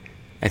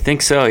 I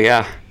think so.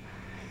 Yeah.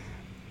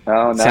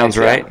 Oh, nice. Sounds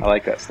right. I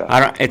like that stuff.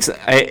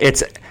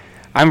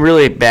 I'm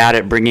really bad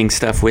at bringing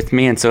stuff with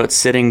me, and so it's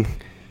sitting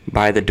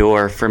by the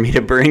door for me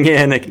to bring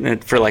in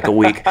for a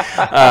week.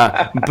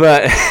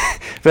 But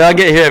I'll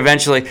get here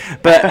eventually.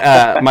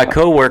 But my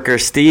coworker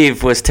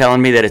Steve was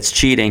telling me that it's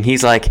cheating.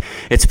 He's like,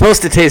 it's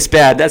supposed to taste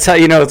bad. That's how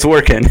you know it's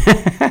working.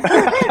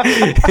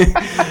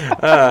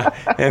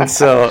 And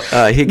so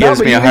he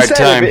gives me a hard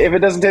time. If it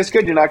doesn't taste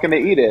good, you're not going to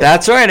eat it.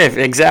 That's right.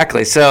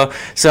 Exactly. So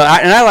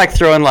I like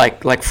throwing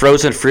like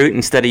frozen fruit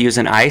instead of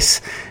using ice.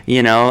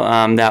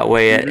 That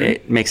way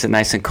it makes it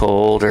nice and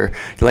cold. Or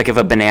if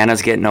a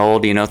banana's getting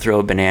old, throw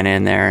a banana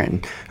in there,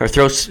 or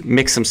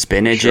mix some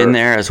spinach in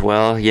there as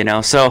well.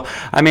 So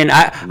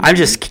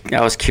I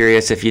was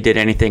curious if you did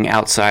anything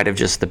outside of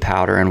just the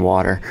powder and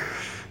water.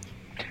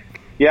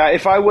 Yeah,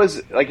 if I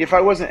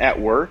wasn't at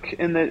work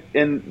in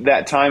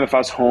that time, if I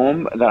was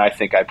home, then I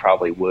think I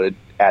probably would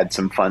add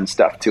some fun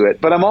stuff to it.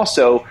 But I'm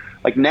also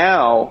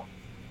now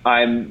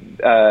I'm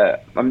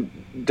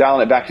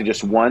dialing it back to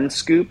just 1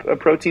 scoop of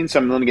protein, so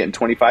I'm only getting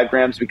 25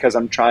 grams because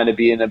I'm trying to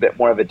be in a bit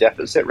more of a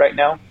deficit right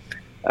now.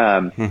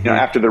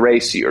 After the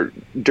race or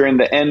during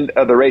the end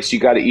of the race, you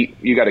got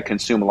to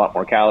consume a lot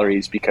more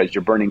calories because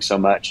you're burning so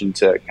much, and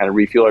to kind of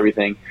refuel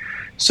everything.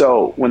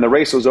 So when the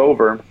race was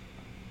over,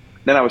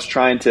 then I was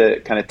trying to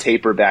kind of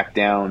taper back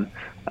down.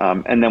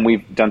 And then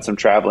we've done some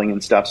traveling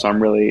and stuff. So I'm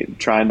really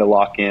trying to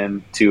lock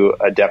in to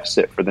a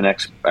deficit for the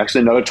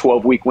another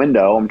 12-week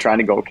window. I'm trying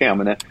to go, okay,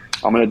 I'm going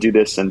to do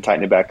this and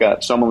tighten it back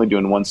up. So I'm only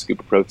doing 1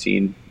 scoop of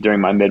protein during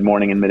my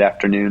mid-morning and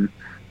mid-afternoon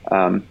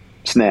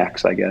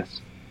snacks, I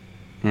guess.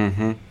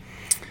 Mm-hmm.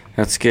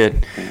 That's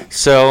good.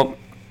 So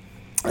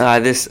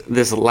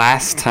this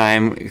last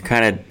time,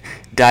 kind of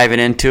diving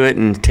into it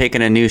and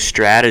taking a new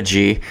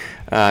strategy.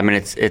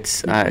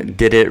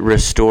 Did it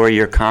restore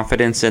your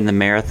confidence in the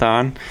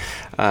marathon?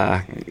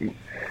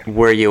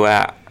 Where are you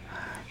at?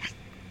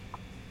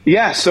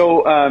 Yeah.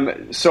 So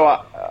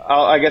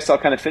I guess I'll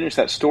kind of finish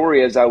that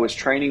story. As I was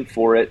training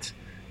for it,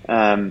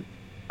 I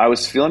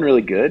was feeling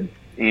really good,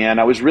 and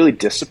I was really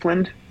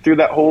disciplined. through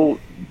that whole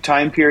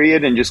time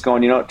period and just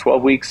going,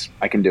 12 weeks,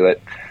 I can do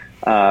it.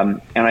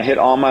 And I hit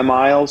all my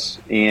miles,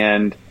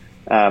 and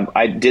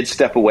I did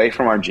step away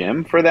from our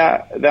gym for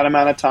that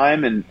amount of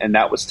time, and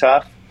that was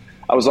tough.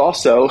 I was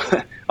also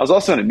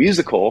in a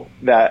musical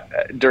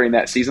that during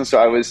that season, so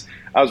I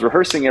was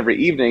rehearsing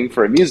every evening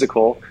for a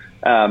musical,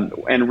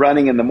 and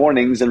running in the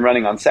mornings and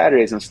running on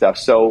Saturdays and stuff.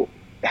 So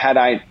had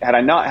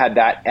I not had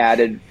that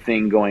added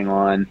thing going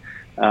on,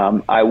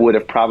 I would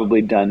have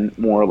probably done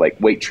more like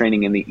weight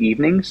training in the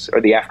evenings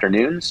or the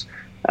afternoons.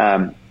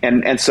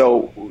 And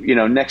so,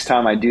 next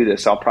time I do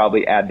this, I'll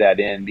probably add that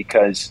in,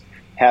 because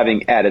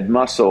having added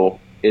muscle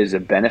is a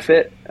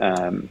benefit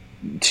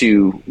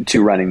to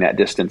running that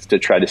distance, to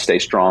try to stay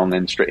strong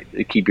and straight,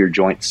 to keep your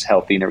joints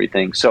healthy and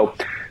everything. So,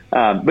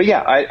 but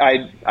yeah,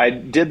 I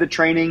did the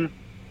training,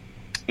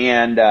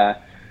 and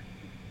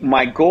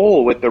my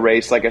goal with the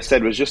race, like I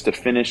said, was just to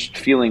finish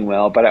feeling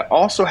well. But I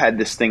also had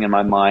this thing in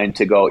my mind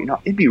to go,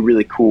 it'd be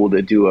really cool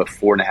to do a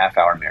 4.5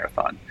 hour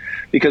marathon,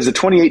 because the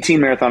 2018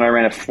 marathon, I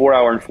ran a 4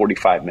 hour and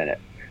 45-minute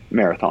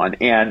marathon,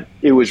 and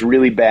it was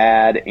really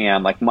bad.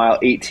 And like mile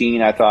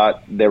 18, I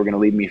thought they were going to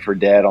leave me for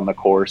dead on the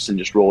course and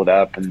just roll it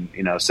up and,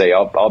 say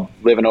I'll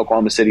live in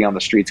Oklahoma City on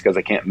the streets because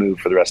I can't move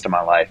for the rest of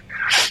my life.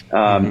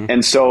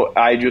 And so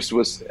I just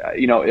was,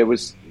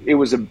 it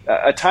was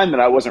a time that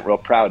I wasn't real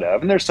proud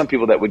of. And there's some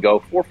people that would go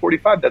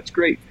 4:45, that's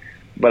great.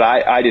 But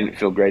I didn't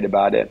feel great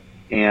about it.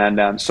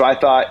 And so I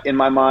thought in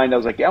my mind, I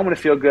was like, yeah, I'm going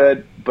to feel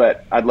good,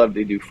 but I'd love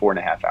to do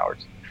 4.5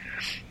 hours.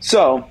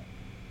 So,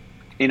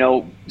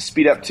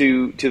 speed up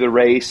to the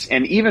race,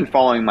 and even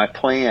following my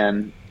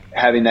plan,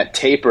 having that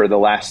taper the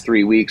last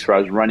 3 weeks where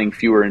I was running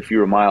fewer and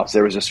fewer miles,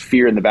 there was this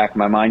fear in the back of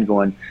my mind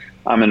going,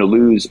 I'm going to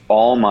lose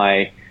all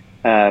my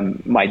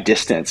my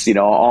distance,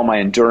 all my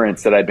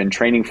endurance that I've been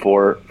training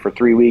for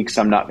 3 weeks.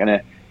 I'm not going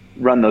to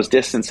run those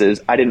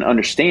distances. I didn't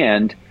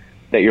understand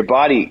that your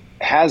body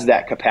has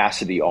that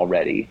capacity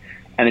already,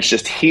 and it's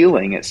just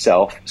healing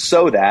itself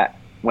so that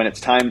when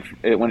it's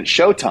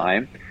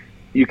showtime,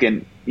 you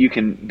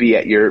can be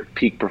at your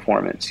peak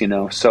performance,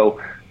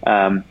 So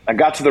I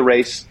got to the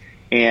race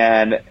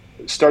and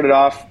started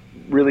off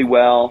really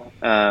well.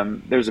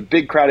 There's a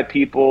big crowd of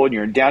people, and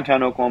you're in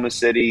downtown Oklahoma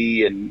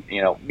City, and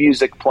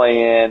music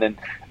playing, and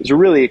it was a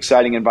really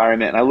exciting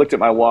environment. And I looked at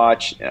my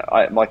watch,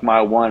 like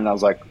mile 1, and I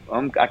was like,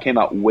 I came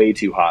out way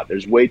too hot.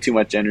 There's way too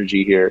much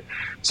energy here.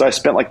 So I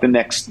spent like the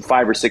next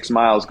 5 or 6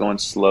 miles going,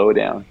 slow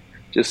down,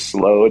 just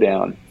slow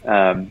down,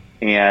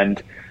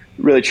 and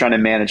really trying to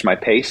manage my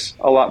pace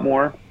a lot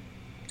more.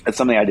 That's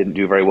something I didn't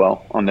do very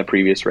well on the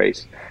previous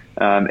race.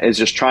 Is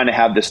just trying to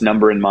have this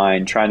number in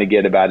mind, trying to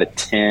get about a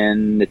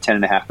 10 to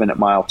 10.5 minute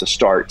mile to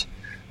start,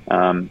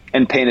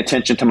 and paying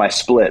attention to my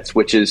splits,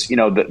 which is,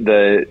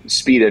 the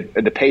speed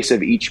of the pace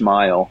of each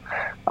mile.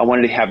 I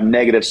wanted to have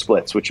negative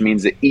splits, which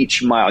means that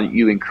each mile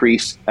you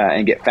increase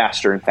and get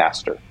faster and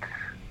faster.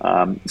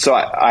 So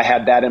I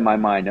had that in my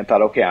mind and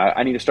thought, okay,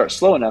 I need to start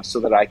slow enough so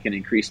that I can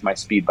increase my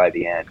speed by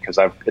the end, because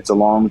it's a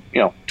long,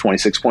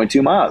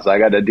 26.2 miles. I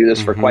got to do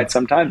this for quite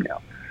some time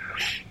now.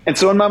 And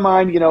so in my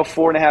mind,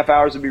 4.5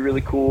 hours would be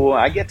really cool.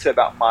 I get to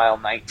about mile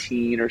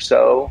 19 or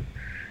so,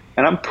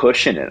 and I'm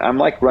pushing it. I'm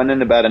like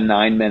running about a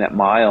 9-minute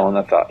mile. And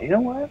I thought, you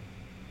know what?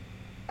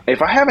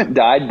 If I haven't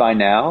died by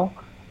now,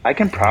 I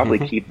can probably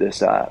keep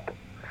this up.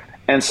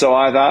 And so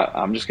I thought,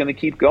 I'm just going to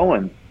keep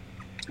going,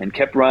 and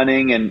kept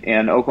running.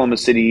 And Oklahoma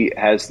City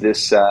has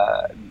these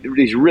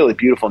really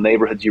beautiful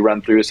neighborhoods you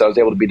run through. So I was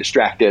able to be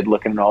distracted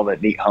looking at all the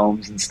neat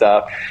homes and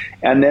stuff.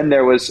 And then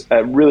there was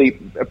a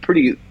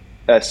pretty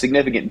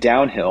significant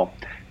downhill.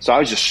 So I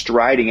was just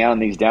striding out on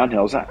these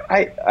downhills.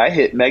 I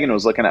hit, Megan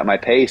was looking at my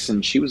pace,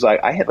 and she was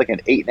like, I hit like an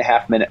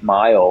 8.5 minute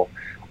mile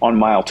on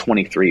mile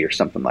 23 or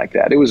something like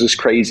that. It was just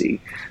crazy.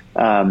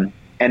 And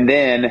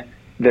then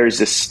there's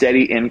this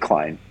steady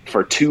incline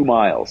for 2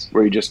 miles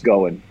where you're just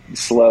going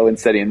slow and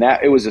steady. And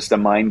it was just a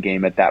mind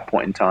game at that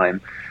point in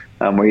time,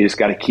 where you just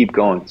got to keep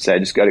going. So I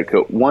just got to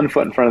put one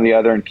foot in front of the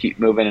other and keep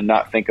moving, and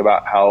not think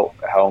about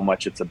how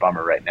much it's a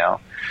bummer right now.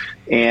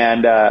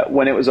 And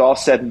when it was all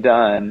said and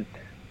done,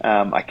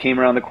 I came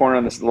around the corner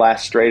on this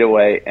last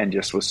straightaway and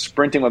just was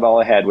sprinting with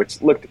all I had,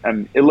 which looked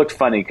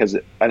funny because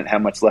I didn't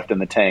have much left in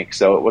the tank,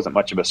 so it wasn't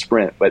much of a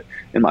sprint. But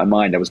in my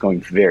mind, I was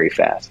going very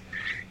fast.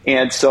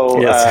 And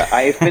so yes.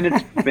 I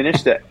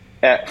finished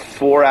at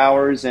 4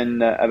 hours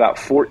and about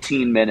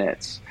 14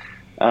 minutes,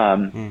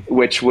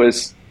 which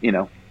was,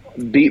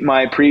 beat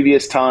my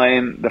previous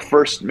time. The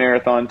first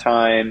marathon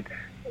time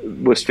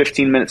was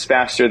 15 minutes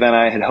faster than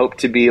I had hoped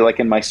to be, like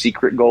in my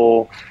secret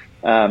goal.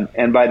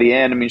 And by the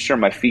end, sure,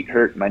 my feet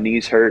hurt, my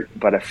knees hurt,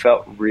 but I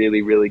felt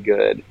really, really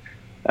good.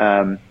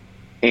 I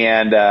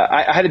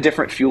had a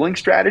different fueling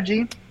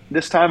strategy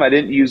this time. I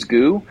didn't use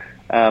goo.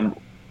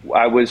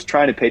 I was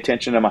trying to pay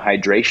attention to my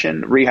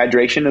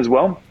rehydration as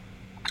well,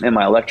 and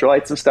my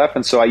electrolytes and stuff.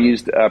 And so I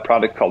used a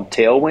product called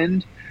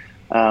Tailwind,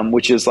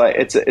 which is like,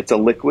 it's a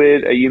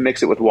liquid. You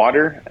mix it with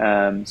water.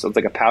 So it's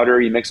like a powder,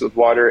 you mix it with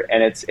water,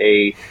 and it's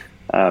a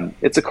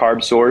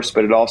carb source,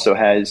 but it also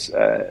has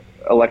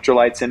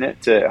electrolytes in it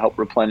to help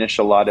replenish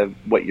a lot of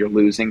what you're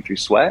losing through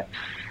sweat.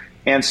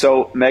 And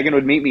so Megan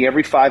would meet me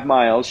every 5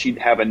 miles. She'd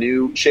have a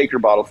new shaker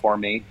bottle for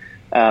me.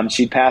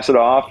 She'd pass it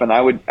off, and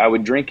I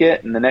would drink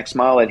it. And the next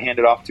mile, I'd hand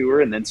it off to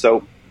her. And then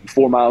so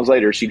 4 miles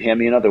later, she'd hand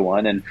me another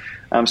one.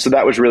 And so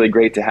that was really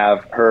great to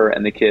have her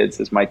and the kids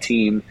as my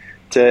team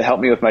to help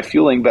me with my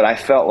fueling. But I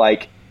felt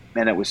like,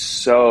 man, it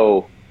was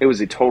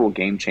a total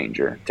game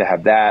changer to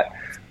have that.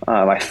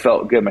 I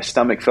felt good. My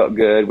stomach felt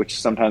good, which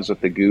sometimes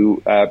with the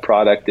goo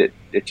product, it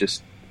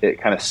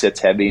kind of sits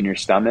heavy in your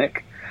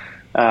stomach.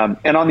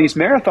 And on these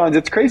marathons,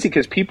 it's crazy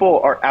because people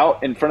are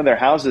out in front of their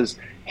houses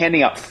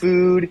handing out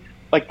food.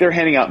 Like they're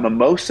handing out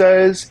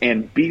mimosas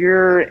and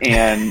beer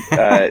and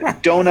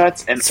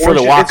donuts and it's for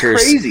the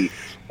walkers. It's crazy.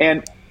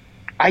 And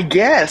I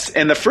guess,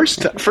 and the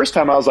first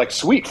time I was like,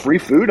 sweet, free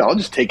food, I'll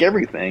just take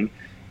everything.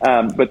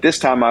 But this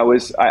time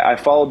I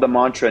followed the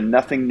mantra,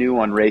 nothing new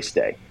on race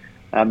day.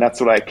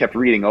 That's what I kept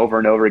reading over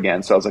and over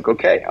again. So I was like,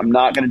 okay, I'm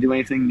not going to do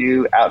anything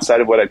new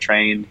outside of what I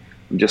trained.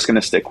 I'm just going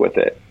to stick with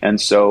it. And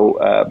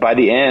so by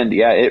the end,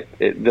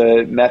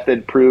 the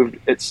method proved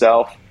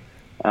itself.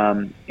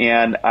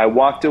 And I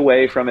walked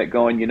away from it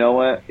going, you know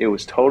what? It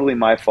was totally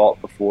my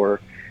fault before.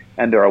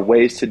 And there are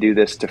ways to do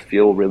this to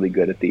feel really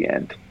good at the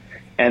end.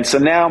 And so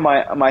now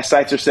my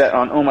sights are set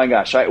on, oh my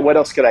gosh, what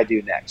else could I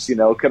do next?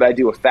 Could I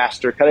do a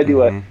faster, could I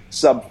do a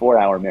sub 4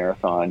 hour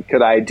marathon?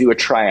 Could I do a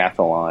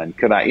triathlon?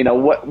 Could I,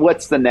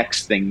 what's the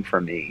next thing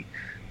for me?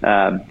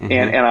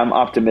 And I'm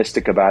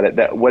optimistic about it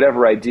that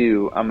whatever I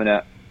do, I'm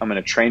going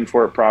to train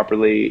for it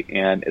properly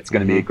and it's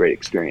going to be a great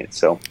experience.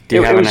 So do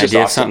you have an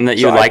idea of something that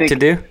you'd like to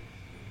do?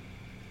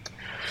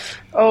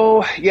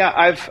 Oh yeah.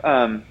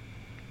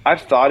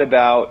 I've thought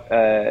about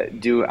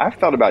doing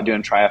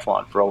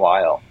triathlon for a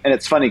while, and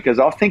it's funny because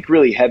I'll think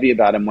really heavy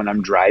about them when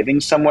I'm driving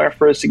somewhere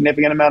for a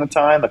significant amount of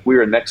time. Like we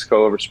were in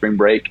Mexico over spring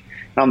break,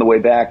 and on the way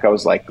back, I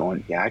was like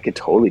going, "Yeah, I could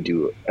totally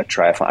do a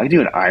triathlon. I could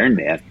do an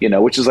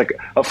Ironman, which is like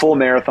a full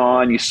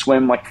marathon. You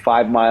swim like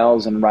 5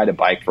 miles and ride a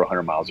bike for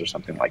 100 miles or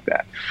something like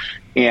that."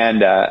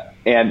 And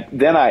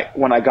then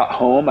when I got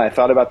home, I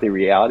thought about the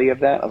reality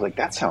of that. I was like,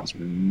 "That sounds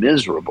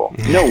miserable.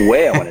 No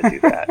way I want to do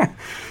that."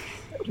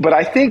 But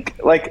I think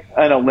like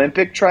an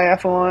Olympic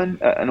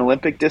triathlon, an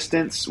Olympic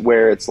distance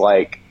where it's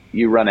like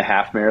you run a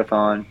half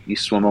marathon, you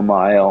swim a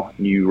mile,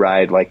 and you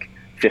ride like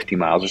 50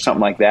 miles or something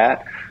like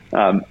that.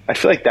 I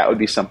feel like that would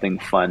be something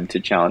fun to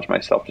challenge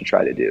myself to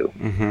try to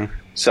do.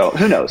 So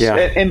who knows? Yeah.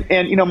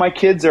 And my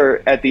kids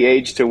are at the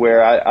age to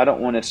where I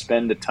don't want to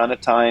spend a ton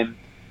of time.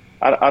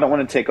 I don't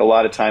want to take a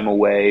lot of time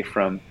away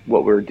from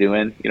what we're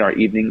doing. Our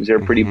evenings are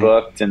pretty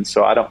booked. And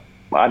so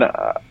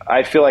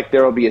I feel like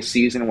there will be a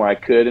season where I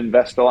could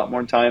invest a lot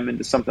more time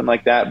into something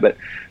like that. But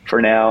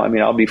for now,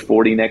 I'll be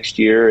 40 next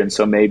year. And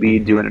so maybe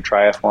doing a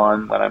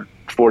triathlon when I'm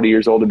 40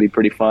 years old would be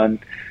pretty fun,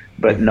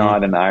 but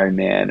not an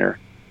Ironman or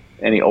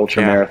any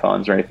ultra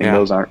marathons or anything.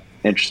 Those aren't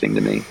interesting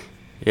to me.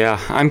 Yeah.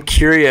 I'm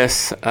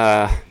curious.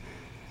 For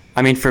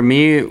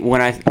me,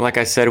 when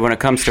it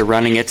comes to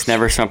running, it's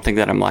never something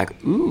that I'm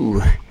like,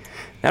 ooh,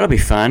 that'll be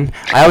fun.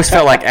 I always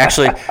felt like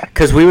actually,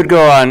 cause we would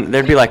go on,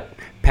 there'd be like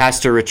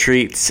pastor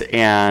retreats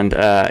and,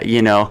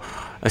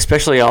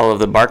 especially all of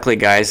the Barkley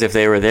guys, if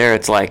they were there,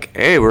 it's like,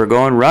 hey, we're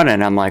going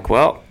running. I'm like,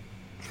 well,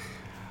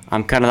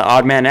 I'm kind of the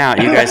odd man out.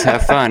 You guys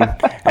have fun.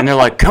 And they're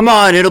like, come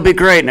on, it'll be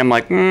great. And I'm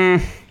like,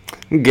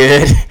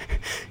 good.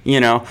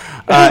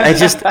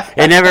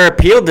 It never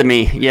appealed to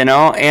me,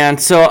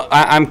 and so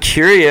I'm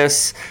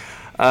curious,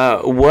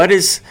 what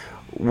is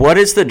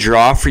the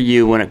draw for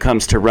you when it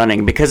comes to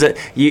running? Because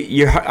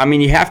you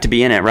have to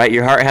be in it, right?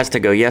 Your heart has to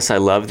go, yes, I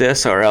love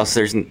this, or else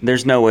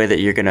there's no way that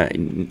you're gonna.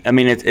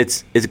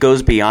 It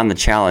goes beyond the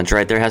challenge,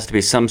 right? There has to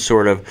be some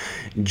sort of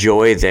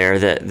joy there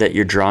that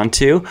you're drawn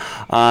to,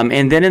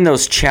 and then in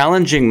those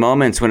challenging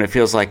moments when it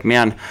feels like,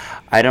 man,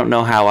 I don't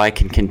know how I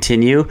can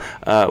continue.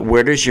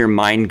 Where does your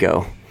mind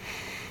go?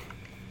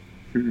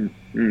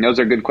 Those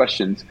are good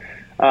questions.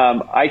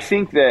 I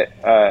think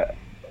that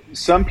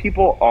some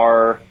people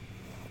are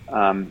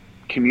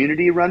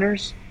community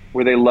runners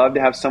where they love to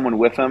have someone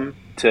with them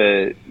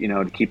to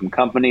keep them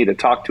company, to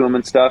talk to them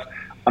and stuff.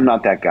 I'm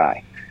not that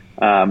guy.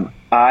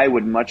 I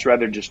would much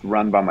rather just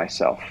run by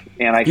myself.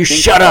 And I think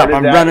shut up.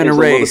 I'm running a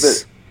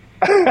race.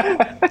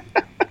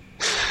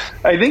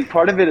 I think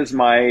part of it is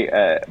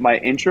my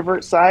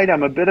introvert side.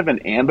 I'm a bit of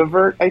an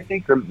ambivert, I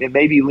think, or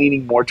maybe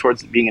leaning more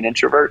towards being an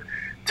introvert,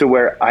 to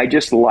where I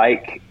just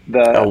like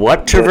the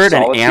what-trovert,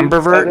 an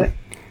ambivert?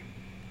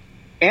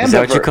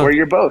 Ambivert, where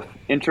you're both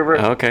introvert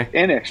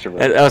and extrovert.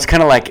 That was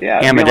kind of like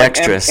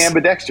ambidextrous. Like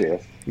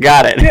ambidextrous.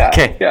 Got it. Yeah,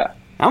 okay. Yeah.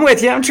 I'm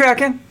with you. I'm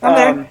tracking. I'm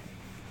there.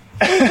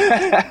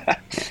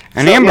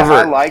 An ambivert.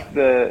 Yeah, I like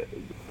the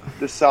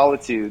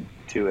solitude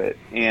to it,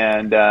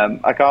 and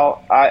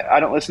I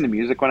don't listen to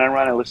music when I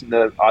run. I listen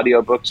to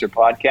audiobooks or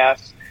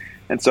podcasts,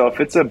 and so if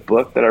it's a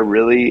book that I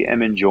really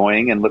am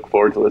enjoying and look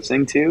forward to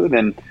listening to,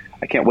 then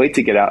I can't wait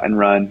to get out and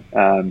run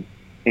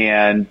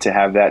and to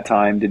have that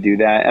time to do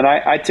that. And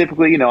I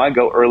typically, I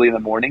go early in the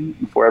morning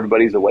before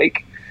everybody's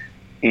awake,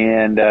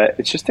 and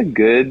it's just a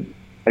good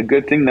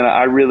thing that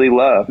I really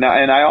love now.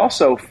 And I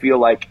also feel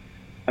like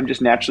I'm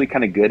just naturally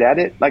kind of good at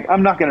it. Like,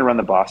 I'm not going to run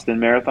the Boston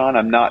Marathon.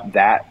 I'm not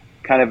that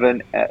kind of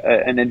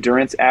an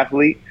endurance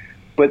athlete,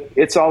 but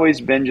it's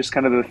always been just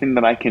kind of the thing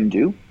that I can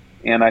do,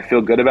 and I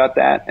feel good about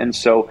that. And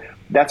so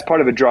that's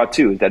part of a draw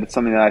too, is that it's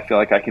something that I feel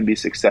like I can be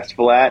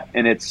successful at.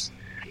 And it's,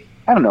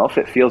 I don't know if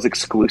it feels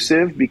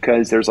exclusive,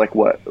 because there's like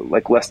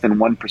less than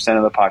 1%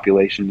 of the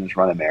population has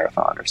run a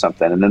marathon or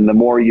something. And then the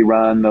more you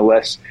run, the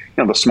less,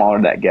 the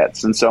smaller that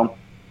gets. And so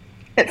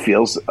it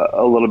feels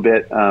a little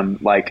bit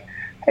like,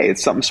 hey,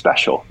 it's something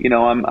special.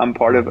 I'm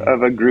part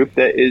of a group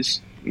that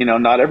is,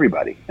 not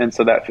everybody. And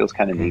so that feels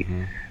kind of neat.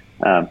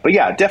 But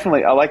yeah,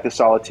 definitely, I like the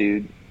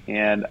solitude,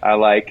 and I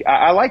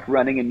like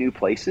running in new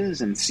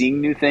places and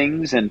seeing new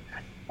things. And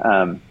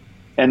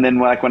then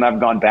like when I've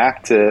gone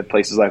back to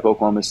places like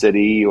Oklahoma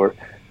City or,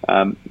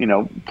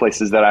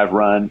 places that I've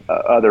run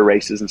other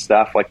races and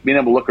stuff, like being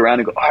able to look around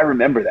and go, oh, I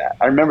remember that.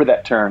 I remember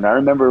that turn. I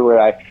remember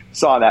where I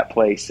saw that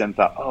place and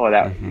thought, oh,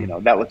 that,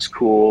 that looks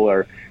cool.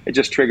 Or it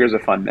just triggers a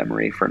fun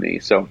memory for me.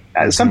 So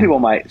some people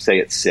might say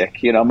it's sick.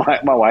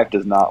 My wife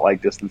does not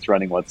like distance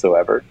running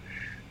whatsoever.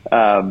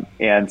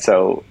 And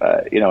so,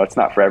 it's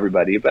not for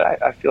everybody,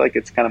 but I feel like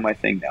it's kind of my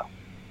thing now.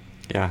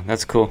 Yeah,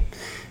 that's cool.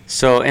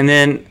 So, and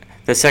then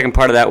the second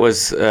part of that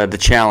was the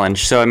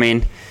challenge. So, I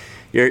mean,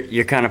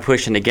 you're kind of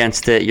pushing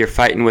against it. You're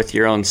fighting with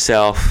your own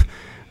self.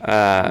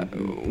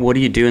 What do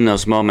you do in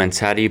those moments?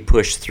 How do you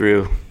push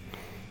through?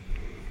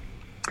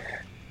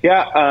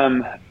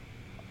 Yeah,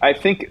 I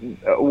think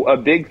a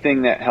big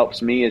thing that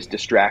helps me is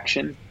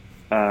distraction.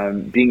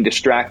 Being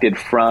distracted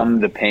from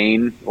the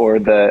pain or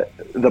the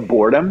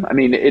boredom. I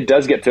mean, it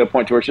does get to a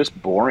point where it's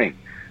just boring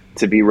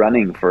to be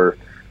running for,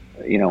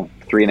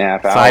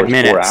 3.5 hours, 5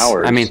 minutes. 4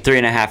 hours. I mean,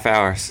 3.5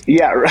 hours.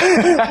 Yeah.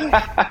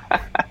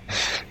 Right.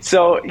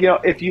 So,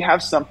 if you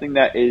have something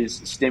that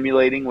is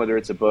stimulating, whether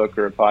it's a book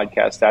or a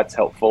podcast, that's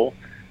helpful.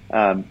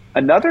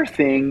 Another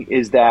thing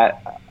is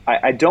that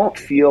I don't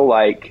feel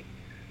like,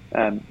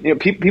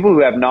 people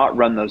who have not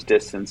run those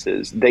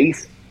distances, they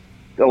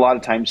a lot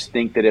of times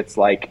think that it's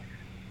like,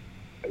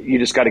 you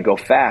just got to go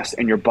fast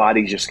and your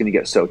body's just going to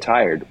get so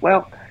tired.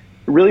 Well,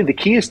 really the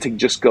key is to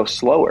just go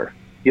slower.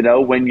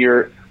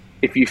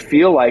 If you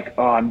feel like,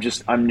 oh, I'm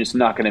just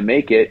not going to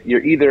make it,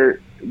 you're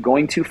either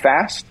going too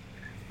fast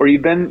or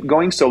you've been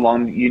going so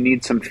long that you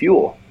need some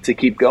fuel to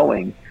keep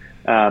going.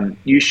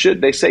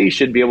 They say you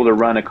should be able to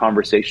run a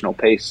conversational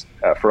pace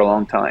for a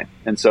long time.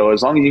 And so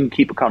as long as you can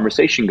keep a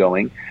conversation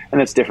going,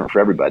 and that's different for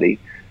everybody,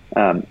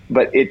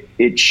 but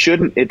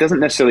it doesn't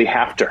necessarily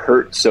have to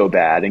hurt so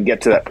bad and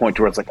get to that point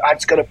where it's like, I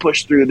just got to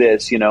push through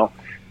this,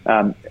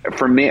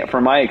 for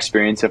my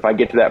experience, if I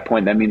get to that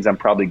point, that means I'm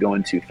probably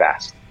going too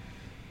fast.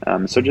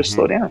 So just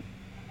slow down.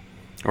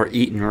 Or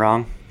eating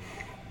wrong.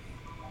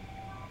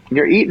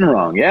 You're eating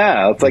wrong.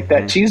 Yeah. It's like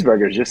that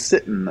cheeseburger is just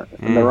sitting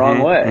in the wrong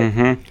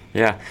way.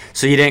 Yeah.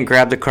 So you didn't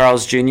grab the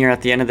Carl's Jr.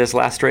 at the end of this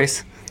last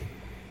race?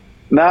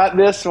 Not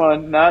this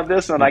one.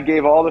 I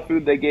gave all the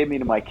food they gave me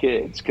to my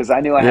kids because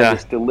I knew I had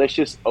this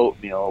delicious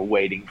oatmeal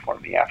waiting for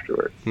me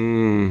afterwards.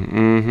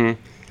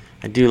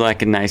 I do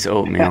like a nice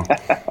oatmeal.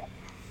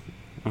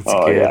 That's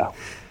good. Yeah.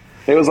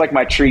 It was like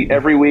my treat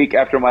every week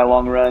after my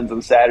long runs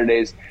on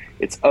Saturdays.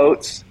 It's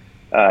oats,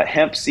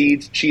 hemp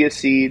seeds, chia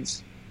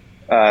seeds,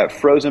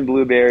 frozen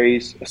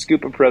blueberries, a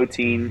scoop of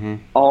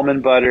protein,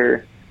 almond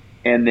butter,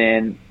 and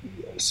then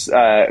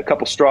a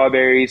couple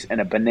strawberries and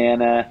a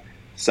banana,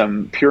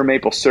 some pure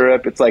maple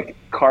syrup. It's like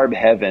carb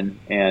heaven,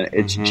 and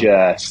it's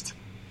just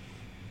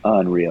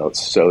unreal.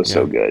 It's so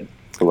good.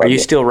 Are you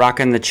still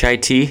rocking the chai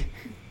tea?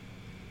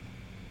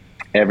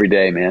 Every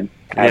day, man.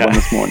 I had one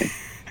this morning.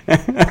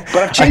 But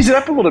I've changed it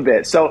up a little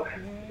bit. So,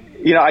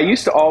 I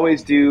used to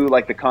always do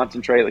like the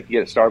concentrate, like you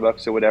get at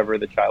Starbucks or whatever,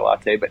 the chai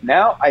latte. But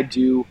now I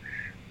do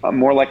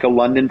more like a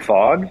London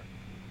fog. I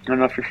don't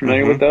know if you're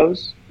familiar with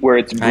those, where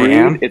it's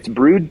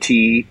brewed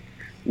tea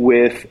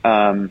with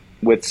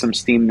some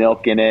steamed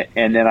milk in it,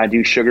 and then I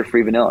do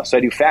sugar-free vanilla. So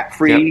I do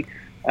fat-free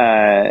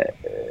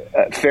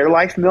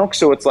Fairlife milk.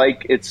 So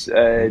it's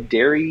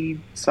dairy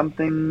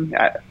something.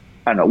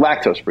 I don't know,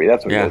 lactose-free.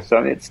 That's what it is. So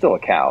I mean, it's still a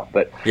cow,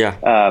 but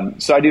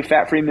so I do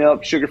fat-free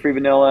milk, sugar-free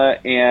vanilla,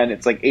 and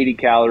it's like 80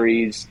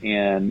 calories,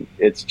 and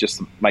it's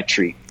just my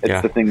treat.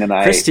 It's the thing that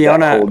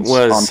that holds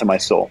onto my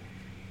soul.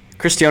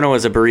 Christiana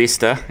was a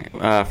barista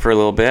for a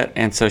little bit,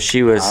 and so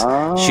she was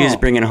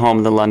bringing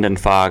home the London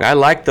Fog. I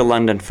like the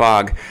London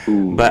Fog,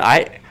 but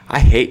I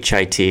hate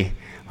chai tea.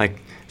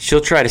 Like, she'll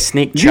try to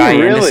sneak chai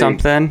into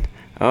something.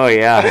 Oh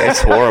yeah,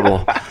 it's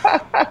horrible.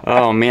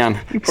 Oh man.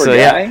 So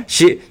guy.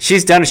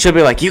 She's done it. She'll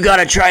be like, "You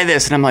gotta try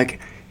this," and I'm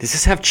like, "Does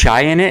this have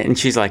chai in it?" And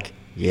she's like,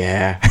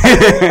 "Yeah."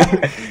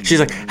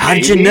 She's like, "How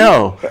did you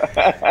know?"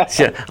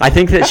 I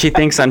think that she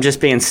thinks I'm just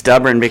being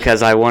stubborn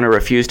because I want to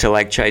refuse to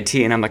like chai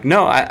tea, and I'm like,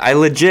 "No, I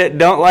legit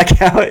don't like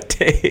how it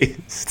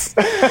tastes."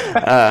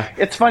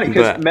 It's funny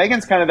because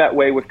Megan's kind of that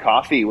way with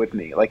coffee with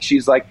me. Like,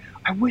 she's like,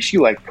 "I wish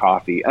you liked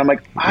coffee," and I'm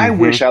like, "I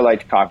wish I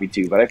liked coffee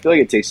too, but I feel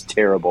like it tastes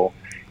terrible."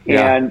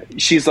 Yeah.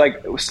 And she's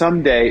like,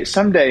 someday,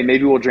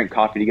 maybe we'll drink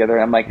coffee together.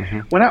 And I'm like,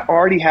 when I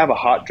already have a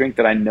hot drink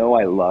that I know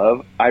I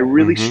love, I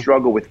really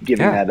struggle with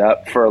giving that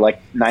up for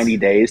like 90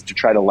 days to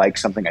try to like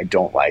something I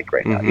don't like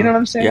right now. You know what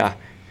I'm saying? Yeah.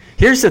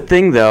 Here's the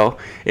thing, though,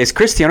 is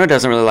Christiana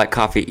doesn't really like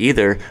coffee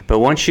either. But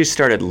once she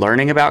started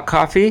learning about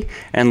coffee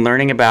and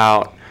learning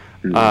about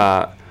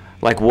what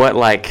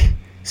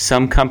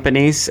some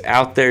companies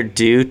out there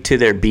do to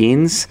their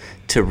beans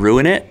to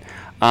ruin it,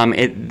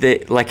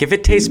 if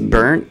it tastes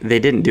burnt, they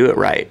didn't do it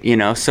right,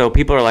 So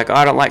people are like, oh,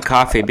 I don't like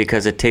coffee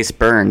because it tastes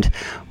burned,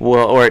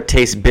 or it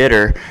tastes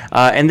bitter.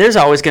 And there's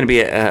always going to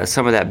be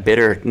some of that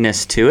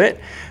bitterness to it.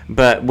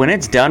 But when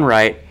it's done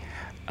right,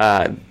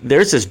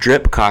 there's this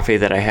drip coffee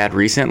that I had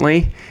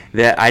recently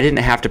that I didn't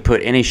have to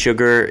put any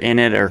sugar in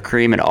it or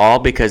cream at all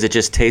because it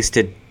just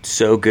tasted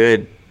so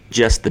good,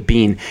 just the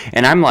bean.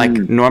 And I'm like,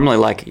 normally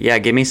like, yeah,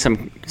 give me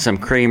some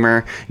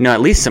creamer,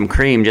 at least some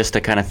cream just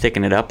to kind of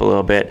thicken it up a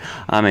little bit,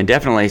 and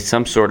definitely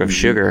some sort of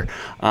sugar.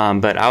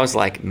 But I was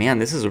like, man,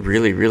 this is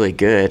really, really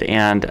good.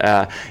 And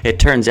it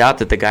turns out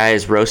that the guy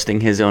is roasting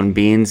his own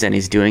beans and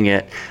he's doing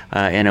it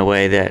in a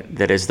way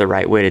that is the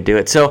right way to do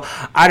it. So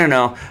I don't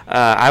know.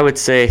 I would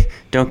say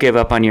don't give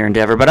up on your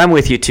endeavor, but I'm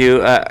with you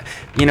too.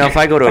 If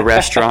I go to a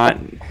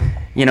restaurant,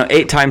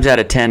 8 times out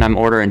of 10, I'm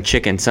ordering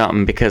chicken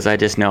something because I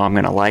just know I'm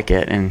going to like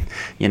it. And,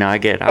 I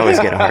always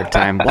get a hard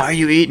time. Why are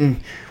you eating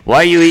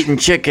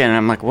chicken? And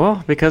I'm like,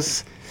 well,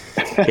 because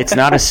it's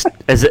not as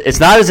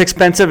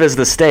expensive as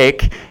the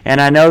steak.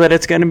 And I know that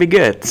it's going to be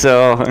good.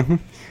 So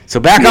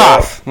back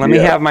off. Let me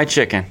have my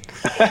chicken.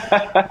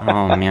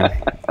 Oh, man.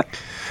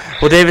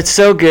 Well, Dave, it's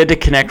so good to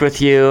connect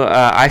with you.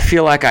 I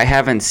feel like I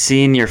haven't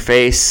seen your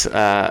face,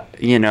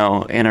 in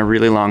a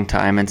really long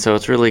time, and so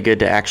it's really good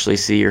to actually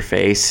see your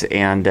face.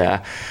 And,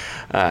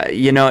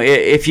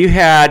 if you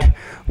had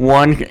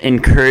one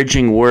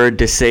encouraging word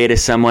to say to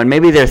someone,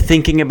 maybe they're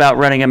thinking about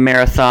running a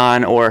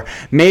marathon, or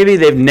maybe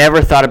they've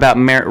never thought about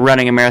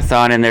running a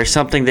marathon, and there's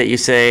something that you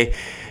say,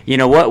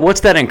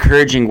 what's that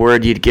encouraging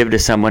word you'd give to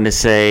someone to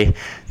say,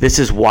 this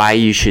is why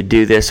you should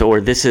do this,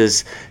 or this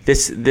is,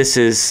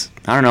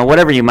 I don't know,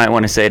 whatever you might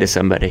want to say to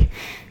somebody.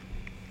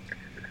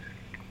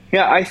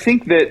 Yeah, I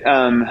think that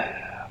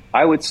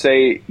I would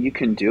say you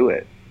can do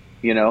it.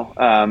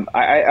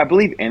 I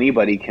believe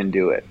anybody can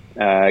do it,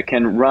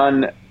 can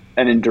run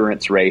an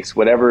endurance race,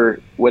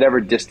 whatever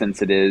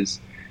distance it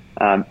is.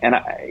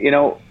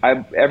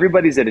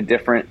 Everybody's at a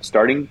different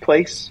starting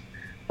place.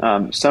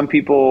 Some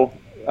people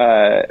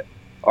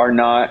are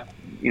not,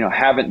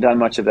 haven't done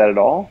much of that at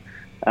all.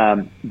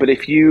 But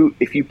if you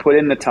put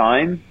in the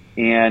time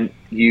and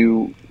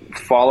you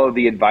follow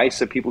the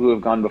advice of people who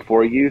have gone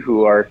before you,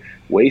 who are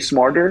way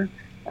smarter,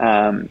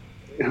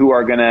 who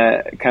are going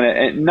to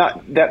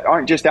that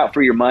aren't just out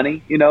for your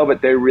money,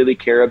 but they really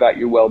care about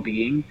your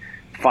well-being,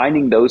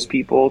 finding those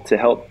people to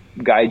help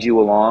guide you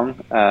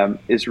along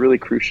is really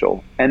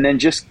crucial. And then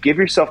just give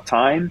yourself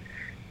time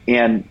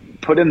and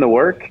put in the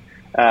work.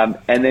 And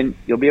then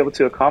you'll be able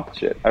to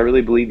accomplish it. I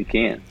really believe you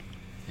can.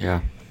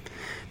 Yeah.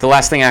 The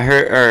last thing I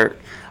heard, or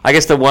I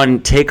guess the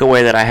one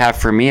takeaway that I have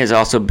for me, is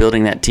also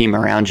building that team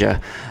around you.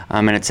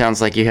 And it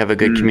sounds like you have a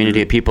good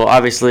community of people.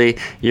 Obviously,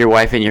 your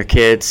wife and your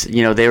kids,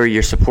 they were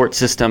your support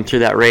system through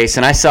that race.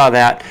 And I saw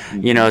that,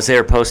 as they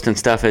were posting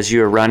stuff as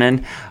you were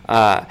running.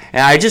 And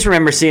I just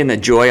remember seeing the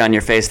joy on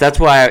your face. That's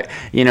why,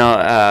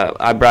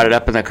 I brought it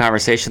up in the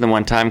conversation the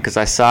one time, because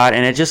I saw it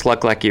and it just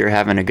looked like you were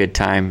having a good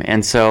time.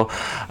 And so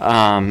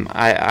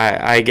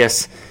I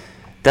guess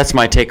that's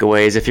my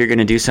takeaway, is if you're going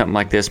to do something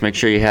like this, make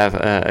sure you have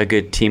a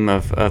good team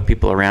of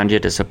people around you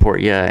to support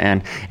you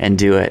and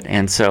do it.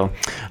 And so,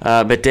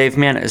 but Dave,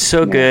 man, it's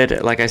so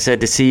good, like I said,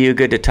 to see you,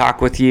 good to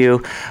talk with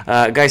you.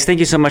 Guys, thank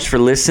you so much for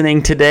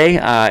listening today.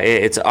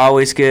 It's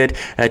always good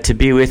to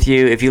be with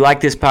you. If you like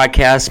this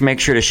podcast, make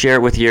sure to share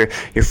it with your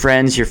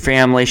friends, your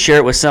family. Share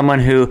it with someone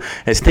who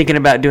is thinking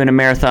about doing a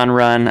marathon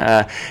run.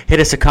 Hit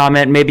us a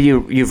comment. Maybe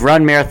you've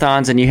run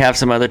marathons and you have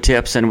some other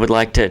tips and would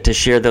like to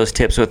share those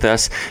tips with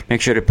us. Make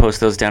sure to post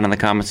those down in the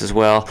comments as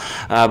well.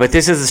 But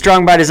this is the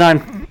Strong by Design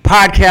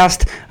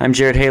podcast. I'm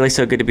Jared Haley.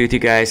 So good to be with you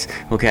guys.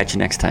 We'll catch you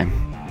next time.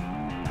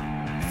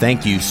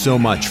 Thank you so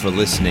much for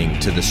listening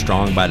to the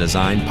Strong by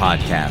Design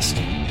podcast.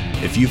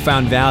 If you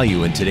found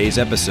value in today's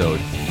episode,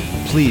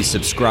 please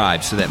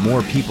subscribe so that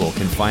more people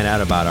can find out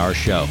about our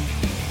show.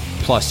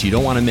 Plus, you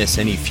don't want to miss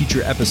any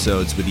future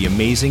episodes with the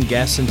amazing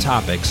guests and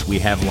topics we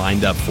have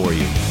lined up for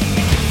you.